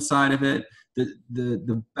hole in the side of it.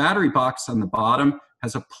 The battery box on the bottom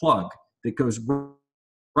has a plug that goes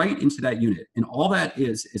right into that unit, and all that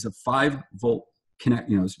is a 5 volt connect.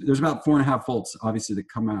 There's about 4.5 volts obviously that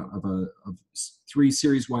come out of 3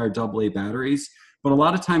 series wire AA batteries. But a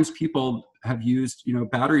lot of times people have used,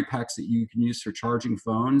 battery packs that you can use for charging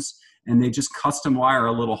phones, and they just custom wire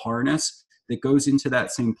a little harness that goes into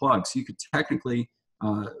that same plug. So you could technically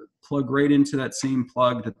plug right into that same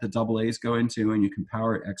plug that the AA's go into, and you can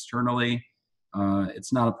power it externally.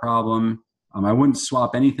 It's not a problem. I wouldn't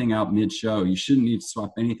swap anything out mid-show. You shouldn't need to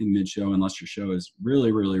swap anything mid-show unless your show is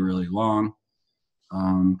really, really, really long.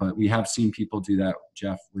 But we have seen people do that,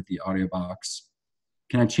 Jeff, with the audio box.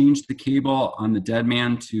 Can I change the cable on the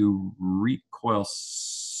Deadman to recoil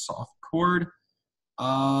soft cord?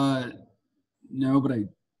 No,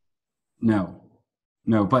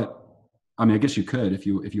 but I mean, I guess you could if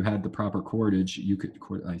you had the proper cordage. You could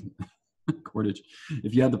cordage.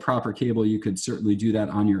 If you had the proper cable, you could certainly do that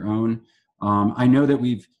on your own. I know that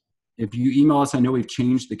if you email us, I know we've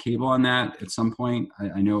changed the cable on that at some point.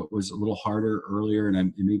 I know it was a little harder earlier, and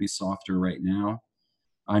it may be softer right now.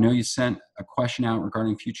 I know you sent a question out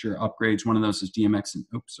regarding future upgrades. One of those is DMX. And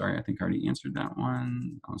oops, sorry, I think I already answered that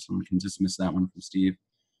one. Someone can dismiss that one from Steve.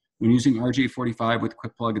 When using RJ45 with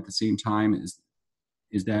quick plug at the same time,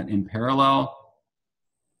 is that in parallel?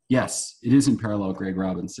 Yes, it is in parallel, Greg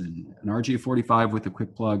Robinson. An RJ45 with a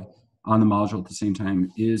quick plug on the module at the same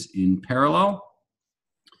time is in parallel.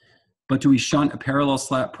 But do we shunt a parallel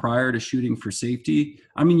slat prior to shooting for safety?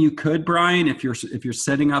 I mean, you could, Brian, if you're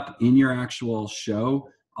setting up in your actual show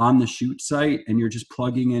on the shoot site and you're just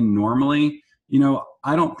plugging in normally,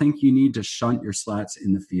 I don't think you need to shunt your slats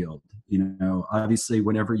in the field. Obviously,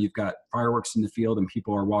 whenever you've got fireworks in the field and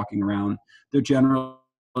people are walking around, they're generally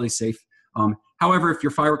safe. However, if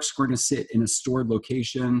your fireworks are going to sit in a stored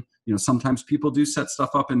location, sometimes people do set stuff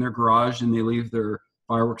up in their garage and they leave their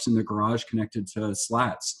fireworks in the garage connected to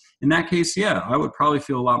slats. In that case, yeah, I would probably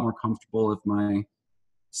feel a lot more comfortable if my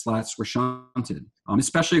slats were shunted,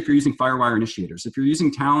 especially if you're using firewire initiators. If you're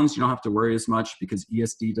using Talons, you don't have to worry as much because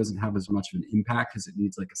ESD doesn't have as much of an impact because it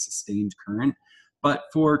needs like a sustained current. But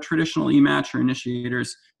for traditional eMatch or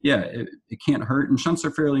initiators, yeah, it can't hurt. And shunts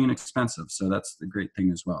are fairly inexpensive, so that's the great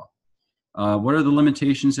thing as well. What are the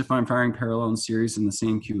limitations if I'm firing parallel and series in the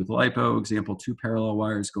same queue with LiPo? Example, 2 parallel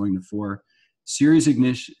wires going to 4 series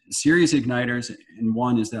igniters and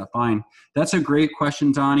 1, is that fine? That's a great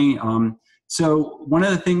question, Donnie. So one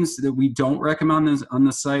of the things that we don't recommend on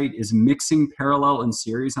the site is mixing parallel and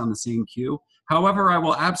series on the same queue. However, I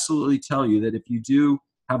will absolutely tell you that if you do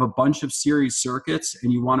have a bunch of series circuits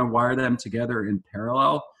and you want to wire them together in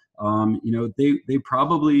parallel, they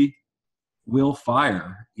probably will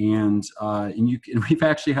fire. And we've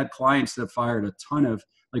actually had clients that fired a ton of,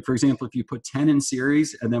 like, for example, if you put 10 in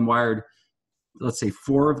series and then wired, let's say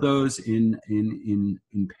 4 of those in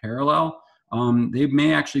parallel, they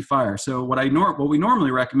may actually fire. So what we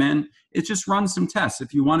normally recommend is just run some tests.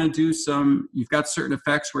 If you want to do you've got certain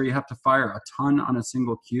effects where you have to fire a ton on a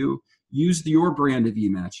single cue, use your brand of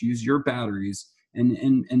eMatch, use your batteries,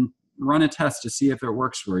 and run a test to see if it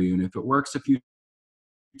works for you. And if it works a few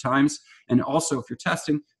times, and also if you're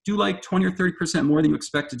testing, do like 20 or 30% more than you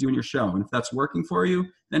expect to do in your show. And if that's working for you,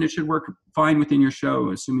 then it should work fine within your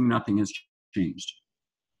show, assuming nothing has changed.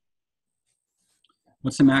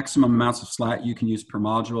 What's the maximum amounts of slat you can use per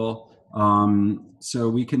module? So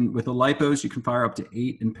we can, with the LiPos, you can fire up to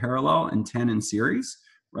 8 in parallel and 10 in series.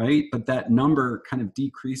 right? But that number kind of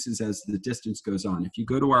decreases as the distance goes on. If you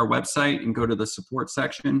go to our website and go to the support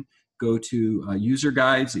section, go to user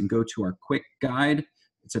guides and go to our quick guide,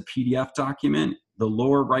 it's a PDF document. The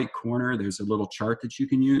lower right corner, there's a little chart that you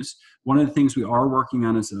can use. One of the things we are working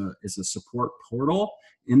on is a support portal.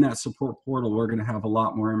 In that support portal, we're going to have a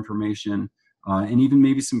lot more information and even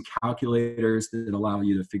maybe some calculators that allow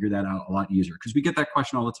you to figure that out a lot easier. Because we get that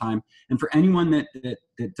question all the time. And for anyone that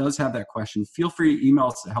does have that question, feel free to email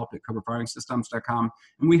us at help@cobrafarmingsystems.com.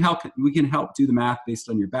 And we can help do the math based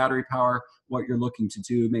on your battery power, what you're looking to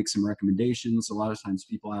do, make some recommendations. A lot of times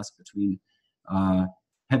people ask between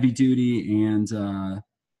heavy duty and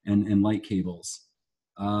light cables.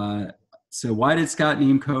 So why did Scott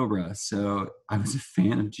name Cobra? So I was a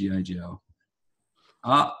fan of G.I. Joe.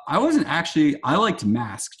 I wasn't actually, I liked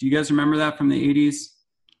Mask. Do you guys remember that from the 80s?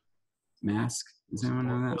 Mask? Does anyone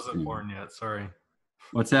know that? I wasn't born yet, sorry.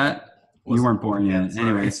 What's that? You weren't born yet.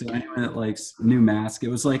 Anyway, so anyone that likes new Mask, it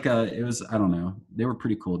was like I don't know. They were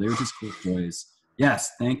pretty cool. They were just cool toys.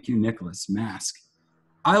 Yes, thank you, Nicholas. Mask.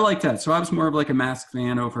 I liked that. So I was more of like a Mask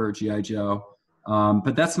fan over G.I. Joe.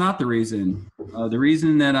 But that's not the reason. The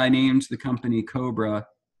reason that I named the company Cobra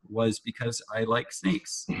was because I like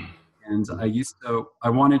snakes. And I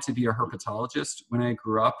wanted to be a herpetologist when I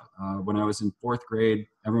grew up. When I was in 4th grade,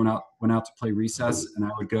 everyone went out to play recess, and I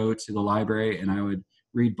would go to the library and I would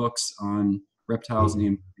read books on reptiles and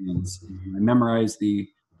amphibians. I memorized the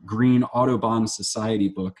Green Audubon Society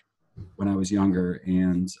book when I was younger,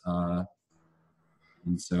 and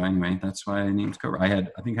so anyway, that's why I named Cobra.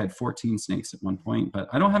 I think I had 14 snakes at one point, but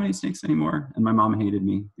I don't have any snakes anymore, and my mom hated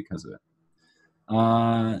me because of it.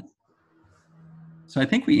 So I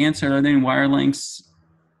think we answered, are there any wire lengths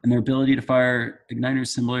and their ability to fire igniters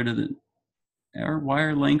similar to are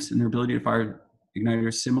wire lengths and their ability to fire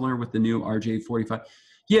igniters similar with the new RJ45?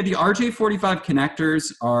 Yeah, the RJ45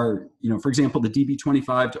 connectors are, for example, the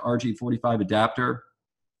DB25 to RJ45 adapter.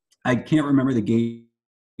 I can't remember the gauge.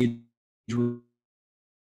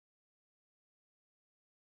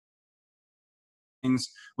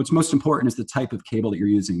 What's most important is the type of cable that you're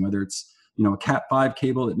using, whether it's a Cat 5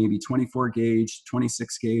 cable that may be 24 gauge,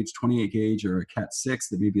 26 gauge, 28 gauge, or a Cat 6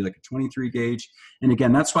 that may be like a 23 gauge. And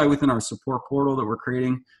again, that's why within our support portal that we're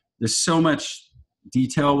creating, there's so much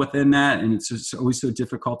detail within that, and it's just always so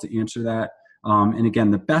difficult to answer that. And again,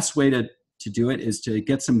 the best way to do it is to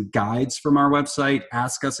get some guides from our website,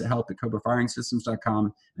 ask us at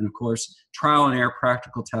help@cobrafarmingsystems.com. And of course, trial and error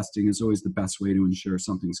practical testing is always the best way to ensure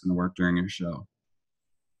something's going to work during your show.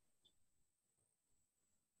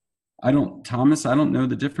 Thomas, I don't know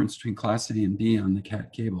the difference between Class C and B on the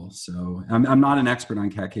Cat cable. So I'm not an expert on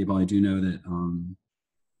Cat cable. I do know that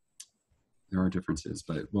there are differences,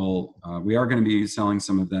 but we are going to be selling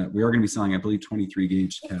some of that. We are going to be selling, I believe, 23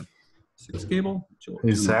 gauge Cat 6 cable.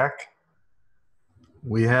 Hey, Zach,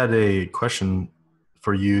 we had a question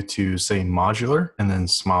for you to say modular and then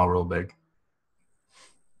smile real big.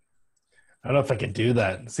 I don't know if I could do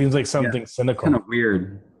that. It seems like something cynical. Kind of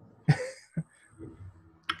weird.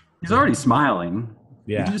 He's already smiling.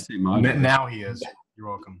 Yeah. You can just say modular. Now he is. You're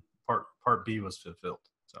welcome. Part B was fulfilled.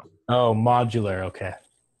 So. Oh, modular. Okay.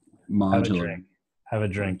 Modular. Have a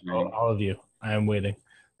drink. All of you. I am waiting.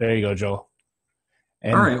 There you go, Joel.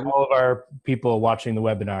 And all right. All of our people watching the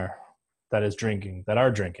webinar that are drinking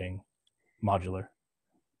modular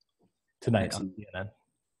tonight on CNN.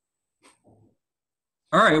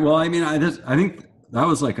 All right. Well, I mean, I think that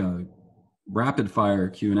was like a rapid fire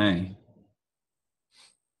Q&A.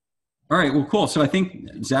 All right, well, cool. So I think,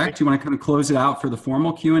 Zach, do you want to kind of close it out for the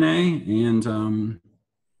formal Q&A? And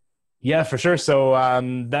yeah, for sure.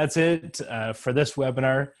 So that's it for this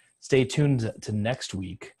webinar. Stay tuned to next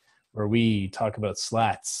week where we talk about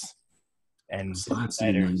slats and slats,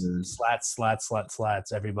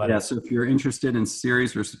 everybody. Yeah, so if you're interested in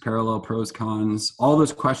series versus parallel, pros, cons, all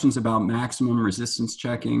those questions about maximum resistance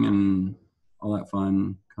checking and all that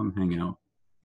fun, come hang out.